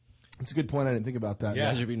 That's a good point. I didn't think about that. You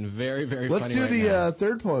guys are being very, very Let's funny do right the now.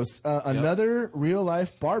 third post. Another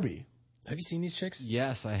real-life Barbie. Have you seen these chicks?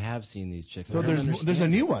 Yes, I have seen these chicks. So I don't there's a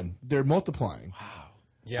understand new one. They're multiplying. Wow.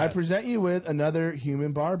 Yeah. I present you with another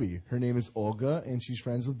human Barbie. Her name is Olga, and she's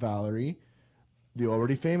friends with Valerie, the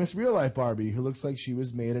already famous real-life Barbie, who looks like she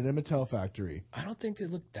was made at a Mattel factory. I don't think they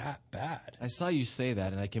look that bad. I saw you say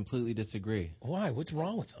that, and I completely disagree. Why? What's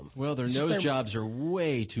wrong with them? Well, their It's just nose jobs are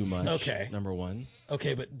way too much. Okay. Number one.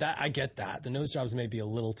 Okay, but I get that. The nose jobs may be a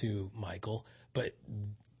little too Michael, but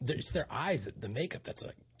it's their eyes, the makeup that's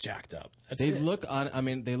like jacked up. That's They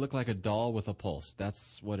it. they look like a doll with a pulse.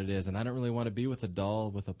 That's what it is, and I don't really want to be with a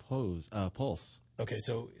doll with a pulse. Okay,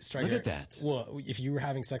 so Stryker. Look at that. Well, if you were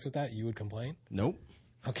having sex with that, you would complain? Nope.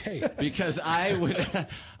 Okay. Because I would.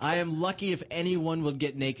 I am lucky if anyone would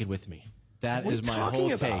get naked with me. That What are is you my talking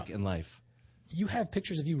whole about? take in life. You have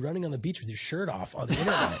pictures of you running on the beach with your shirt off on the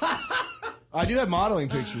internet. I do have modeling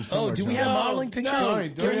pictures. Oh, somewhere, do we John. have modeling pictures? Sorry,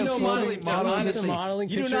 There's don't no have modeling. modeling Honestly, some modeling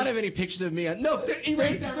you do pictures? not have any pictures of me. No,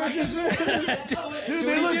 erase that right now. Dude,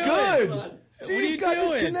 they look good. What are Jeez, you got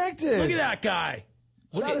doing? disconnected. Look at that guy.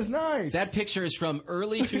 That is nice. That picture is from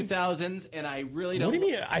early 2000s, and I really don't. What do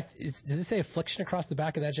you mean? Does it say affliction across the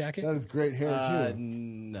back of that jacket? That is great hair too.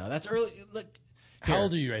 No, that's early. Look, How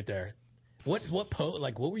old are you right there? What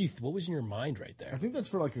were you? What was in your mind right I there? think that's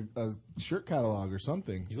for like a shirt catalog or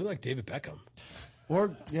something. You look like David Beckham.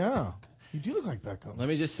 Or yeah, you do look like Beckham. let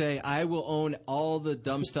me just say, I will own all the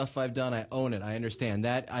dumb stuff I've done. I own it. I understand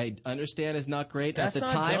that. I understand is not great. That's At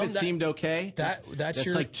the not time, dumb. it seemed okay. That's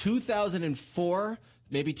your like 2004,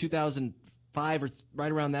 maybe 2005, or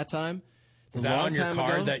right around that time. It's Was a that long on your time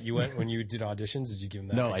card ago. that you went when you did auditions? Did you give him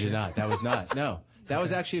that? No, picture? I did not. That was not. No, that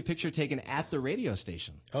was actually a picture taken at the radio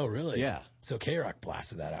station. Oh, really? Yeah. So K-Rock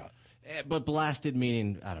blasted that out. But blasted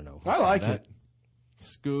meaning, I don't know. I like it.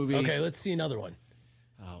 Scooby. Okay, let's see another one.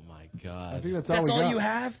 Oh my God. I think that's That's all we all got. you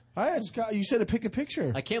have? I just got. You said to pick a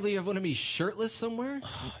picture. I can't believe you want to be shirtless somewhere.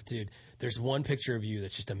 Oh, dude, there's one picture of you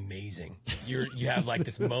that's just amazing. You have like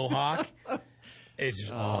this mohawk. It's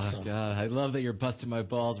just awesome. Oh God, I love that you're busting my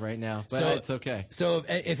balls right now, but it's okay. So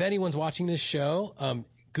if anyone's watching this show,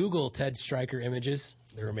 Google Ted Stryker images.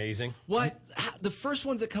 They're amazing. What? The first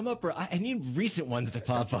ones that come up are I need recent ones to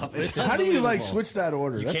pop up. It's How do you like unbelievable. switch that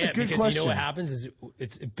order? You That's can't a good because question. you know what happens is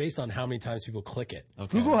it's based on how many times people click it.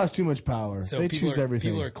 Okay. Google has too much power. So They people choose are, everything.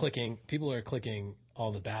 People are clicking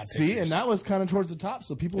all the bad pictures. See, and that was kind of towards the top,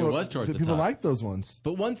 so people It was towards the people top. like those ones.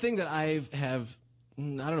 But one thing that I have, I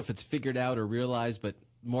don't know if it's figured out or realized, but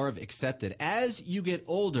more of accepted. As you get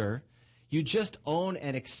older, you just own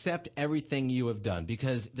and accept everything you have done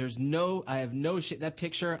because I have no shit. That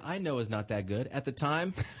picture I know is not that good. At the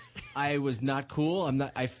time, I was not cool.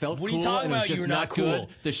 I felt What are cool. you talking and it was about? just You're not not cool. good.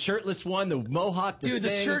 The shirtless one, the mohawk, Dude, the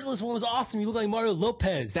thing. shirtless one was awesome. You look like Mario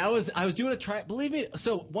Lopez. I was doing a believe me,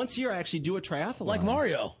 so once a year I actually do a triathlon. Like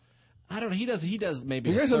Mario. I don't know. He does maybe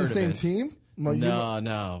You a guys on the third same of it. team?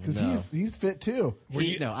 No. Because he's fit too.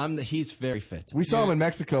 He's very fit. We saw him in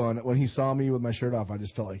Mexico, and when he saw me with my shirt off, I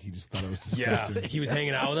just felt like he just thought it was disgusting. Yeah, he was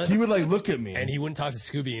hanging out with us. He would like look at me, and he wouldn't talk to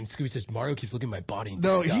Scooby. And Scooby says, "Mario keeps looking at my body." In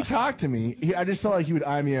no, disgust. he talked to me. I just felt like he would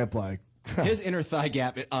eye me up like. His inner thigh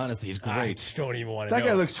gap, honestly, is great. I don't even want to That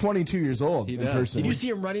know. guy looks 22 years old He in does. person. Did you see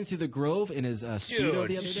him running through the Grove in his Speedo the other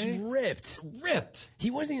he's day? ripped. Ripped.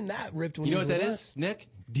 He wasn't even that ripped when You know he what was that with is, us. Nick?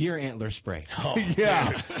 Deer antler spray. Oh,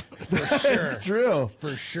 Yeah. dude. For sure. It's true.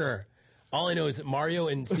 For sure. All I know is that Mario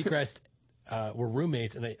and Seacrest were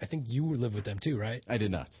roommates, and I think you lived with them too, right? I did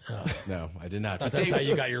not. No, I did not. Thought that's how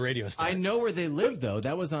you got your radio start. I know where they lived, though.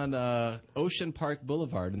 That was on Ocean Park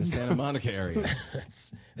Boulevard in the Santa Monica area.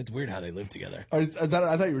 That's weird how they live together. I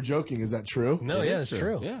thought you were joking. Is that true? No, It yeah, is it's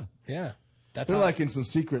true. Yeah. That's They're how- like in some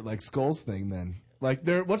secret like skulls thing. Then like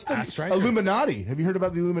what's the Stryker. Illuminati? Have you heard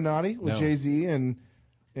about the Illuminati with No. Jay-Z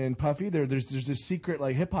and Puffy? There's this secret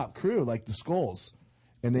like hip hop crew like the Skulls,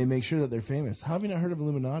 and they make sure that they're famous. How have you not heard of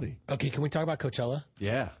Illuminati? Okay, can we talk about Coachella?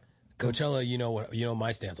 Yeah. Coachella, you know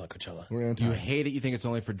my stance on Coachella. We're anti. You hate it. You think it's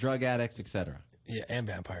only for drug addicts, etc. Yeah, and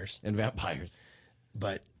vampires. And vampires.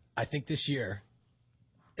 But I think this year,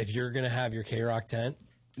 if you're gonna have your K-Rock tent,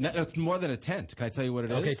 No, it's more than a tent. Can I tell you what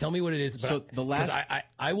it is? okay, tell me what it is. But So the last, 'cause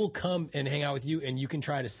I will come and hang out with you, and you can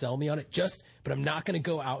try to sell me on it. But I'm not gonna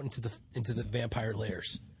go out into the vampire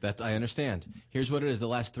layers. That I understand. Here's what it is. The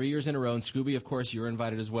last 3 years in a row, and Scooby, of course, you're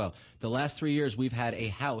invited as well. The last 3 years, we've had a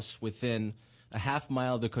house within a half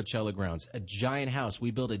mile of the Coachella grounds. A giant house. We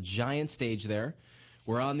built a giant stage there.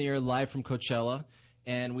 We're on the air live from Coachella,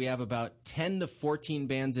 and we have about 10 to 14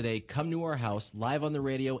 bands a day come to our house live on the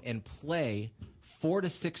radio and play 4 to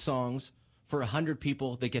 6 songs for 100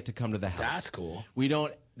 people that get to come to the house. That's cool.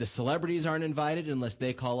 The celebrities aren't invited unless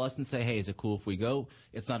they call us and say, hey, is it cool if we go?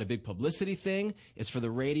 It's not a big publicity thing. It's for the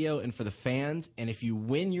radio and for the fans. And if you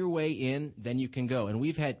win your way in, then you can go. And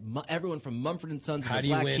we've had everyone from Mumford & Sons to How the do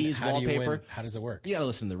you Black win? Keys How do you wallpaper. win? How does it work? You got to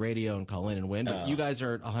listen to the radio and call in and win. But you guys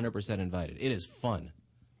are 100% invited. It is fun.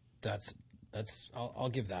 I'll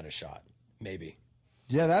give that a shot. Maybe.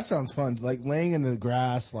 Yeah, that sounds fun. Like laying in the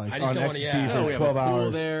grass, like I just on don't wanna- ecstasy yeah. for No, we have 12 a pool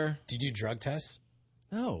hours. there. Do you do drug tests?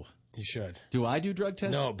 No. You should. Do I do drug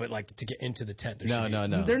tests? No, but like to get into the tent. There No, should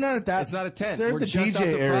be- no. They're not at that. It's not a tent. They're We're at the just DJ off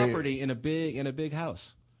the area. property in a big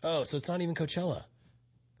house. Oh, so it's not even Coachella.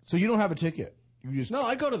 So you don't have a ticket. You just No,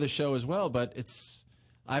 I go to the show as well, but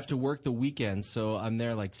I have to work the weekends, so I'm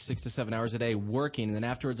there like 6 to 7 hours a day working, and then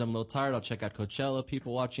afterwards I'm a little tired. I'll check out Coachella,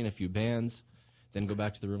 people watching, a few bands, then go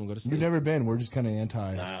back to the room and go to sleep. We've never been. We're just kind of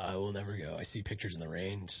anti. I will never go. I see pictures in the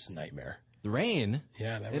rain. It's just a nightmare. The rain?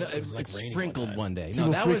 Yeah, it was like it raining sprinkled one time. one day. People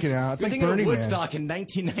no, that was freaking out. It's you're like thinking Burning of Man. Woodstock in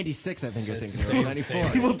 1996. I think you're It's thinking. insane.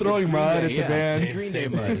 94. People throwing mud at the band. Green Day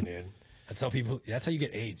Same mud. thing, dude. That's how you get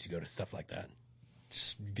AIDS. You go to stuff like that.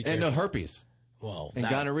 Just be And careful. herpes. Well, And that-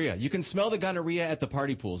 gonorrhea. You can smell the gonorrhea at the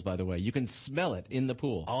party pools, by the way. You can smell it in the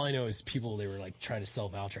pool. All I know is people, they were like trying to sell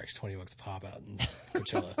Valtrex, $20 a pop out in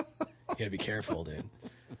Coachella. You gotta be careful, dude.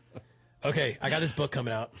 Okay, I got this book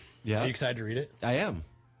coming out. Yeah. Are you excited to read it? I am.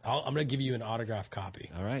 I'm gonna give you an autographed copy.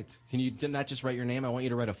 All right. Can you not just write your name? I want you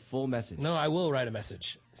to write a full message. No, I will write a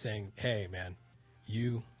message saying, hey, man,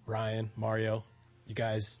 you, Ryan, Mario, you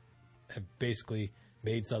guys have basically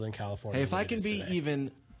made Southern California. Hey, if what I it can is be today.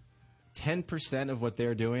 even 10% of what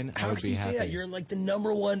they're doing, I How would can be you happy. say that? You're in like the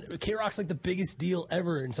number one. K-Rock's like the biggest deal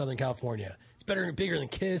ever in Southern California. It's bigger than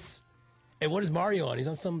Kiss. Hey, what is Mario on? He's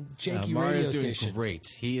on some janky Mario's radio doing station. great.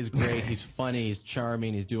 He is great. He's funny. He's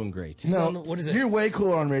charming. He's doing great. What is it? You're way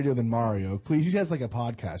cooler on radio than Mario. Please, he has like a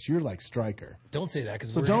podcast. You're like Stryker. Don't say that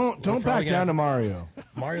because So don't back down to Mario.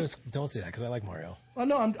 Don't say that because I like Mario. Oh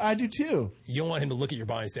no, I do too. You don't want him to look at your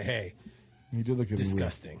body and say, "Hey, you do look at me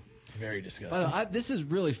disgusting, very disgusting." This is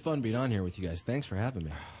really fun being on here with you guys. Thanks for having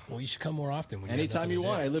me. Well, you should come more often. Anytime you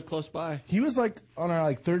want. I live close by. He was like on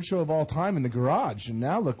our third show of all time in the garage, and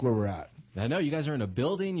now look where we're at. I know you guys are in a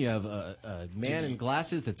building. You have a man in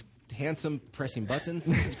glasses that's handsome, pressing buttons.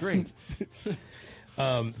 This is great.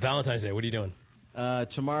 Valentine's Day. What are you doing?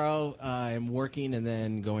 Tomorrow I'm working and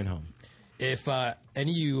then going home. If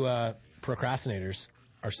any of you procrastinators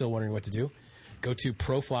are still wondering what to do, go to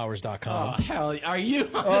proflowers.com. Oh, hell, are you?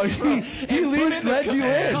 Oh, he led you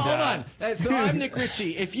in. Hold on. So I'm Nick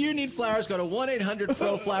Ritchie. If you need flowers, go to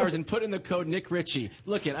 1-800-PRO-FLOWERS and put in the code Nick Ritchie.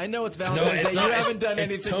 Look it, I know it's Valentine's Day. You haven't done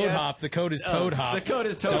anything It's Toad yet. Hop. The code is Toad Hop. The code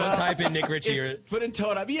is Toad Don't Hop. type in Nick Ritchie. Put in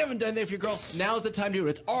Toad Hop. You haven't done anything for your girl. Now's the time to do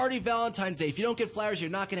it. It's already Valentine's Day. If you don't get flowers, you're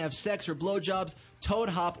not going to have sex or blowjobs. Toad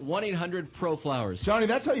Hop, 1-800-PRO-FLOWERS. Johnny,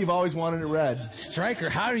 that's how you've always wanted it read. Stryker,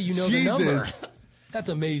 how do you know Jesus. the number? That's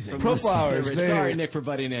amazing. ProFlowers. Sorry, Nick, for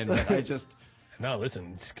butting in, but I just... No,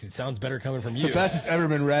 listen, it sounds better coming from It's you. the best it's ever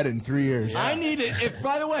been read in 3 years. I need it.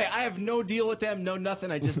 By the way, I have no deal with them, no nothing.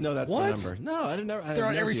 I just know that's What? the number. No, I didn't know. They're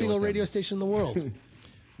on every single radio station in the world.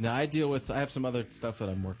 No, I have some other stuff that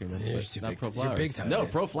I'm working with. Yeah, but you're not big- Pro you're Flowers. big time, No,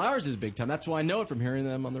 man. Pro Flowers is big time. That's why I know it from hearing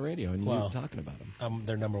them on the radio and Well, you talking about them. I'm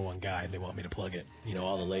their number one guy, and they want me to plug it. You know,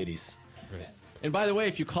 all the ladies. And by the way,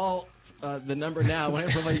 if you call the number now,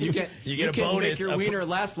 whenever you get a can bonus. make your wiener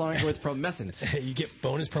last longer with Promescent. You get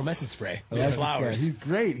bonus Promescent spray. I like this guy. Flowers. He's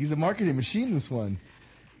great. He's a marketing machine, this one.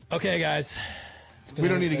 Okay, guys. We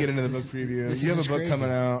don't need to get into the book preview. You have a book coming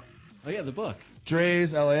out. Oh yeah, the book.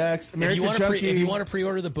 Dre's, LAX, American Chunky. If you want to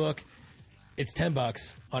pre-order the book, it's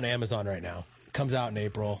 $10 on Amazon right now. It comes out in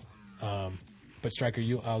April. But Stryker,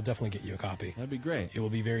 I'll definitely get you a copy. That'd be great. It will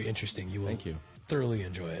be very interesting. You will Thank you. thoroughly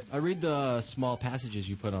enjoy it. I read the small passages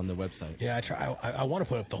you put on the website. Yeah, I try. I want to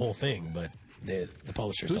put up the whole thing, but the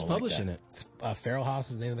publishers Who's don't publishing like that. It's Feral House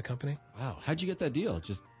is the name of the company. Wow, how'd you get that deal?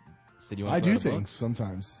 Just said you want I to do write a book? things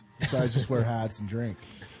sometimes. Besides just wear hats and drink.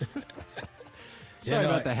 Sorry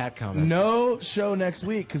about the hat comment. No show next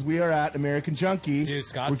week because we are at American Junkie. Dude,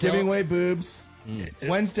 Scottsdale. We're giving away boobs.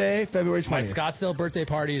 Wednesday, February 20th. My Scottsdale birthday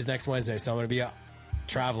party is next Wednesday, so I'm going to be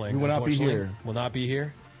traveling. We will not be unfortunately. here. Will not be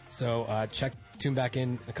here. So tune back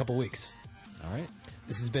in a couple weeks. All right.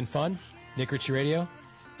 This has been fun. Nick Ritchie Radio.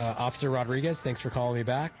 Officer Rodriguez, thanks for calling me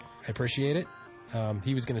back. I appreciate it.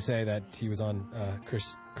 He was going to say that he was on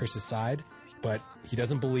Chris's side, but he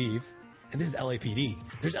doesn't believe. And this is LAPD.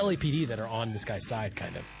 There's LAPD that are on this guy's side,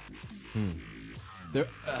 kind of.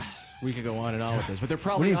 We could go on and on with this, but they're We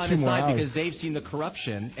probably need on 2 his more side hours. because they've seen the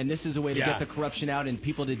corruption, and this is a way to Yeah. get the corruption out and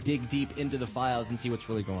people to dig deep into the files and see what's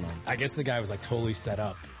really going on. I guess the guy was like totally set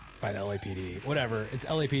up by the LAPD. Whatever. It's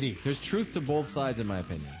LAPD. There's truth to both sides, in my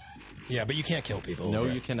opinion. Yeah, but you can't kill people. No,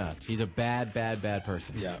 over it. you cannot. He's a bad, bad, bad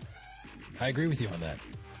person. Yeah. I agree with you on that.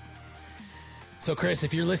 So, Chris,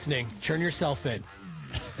 if you're listening, turn yourself in.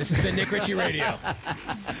 This has been Nick Ritchie Radio.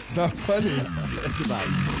 It's not funny. Goodbye.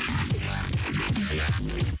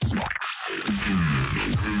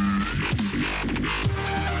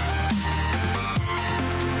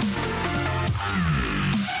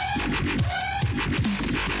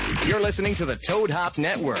 You're listening to the Toad Hop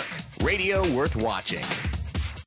Network, radio worth watching.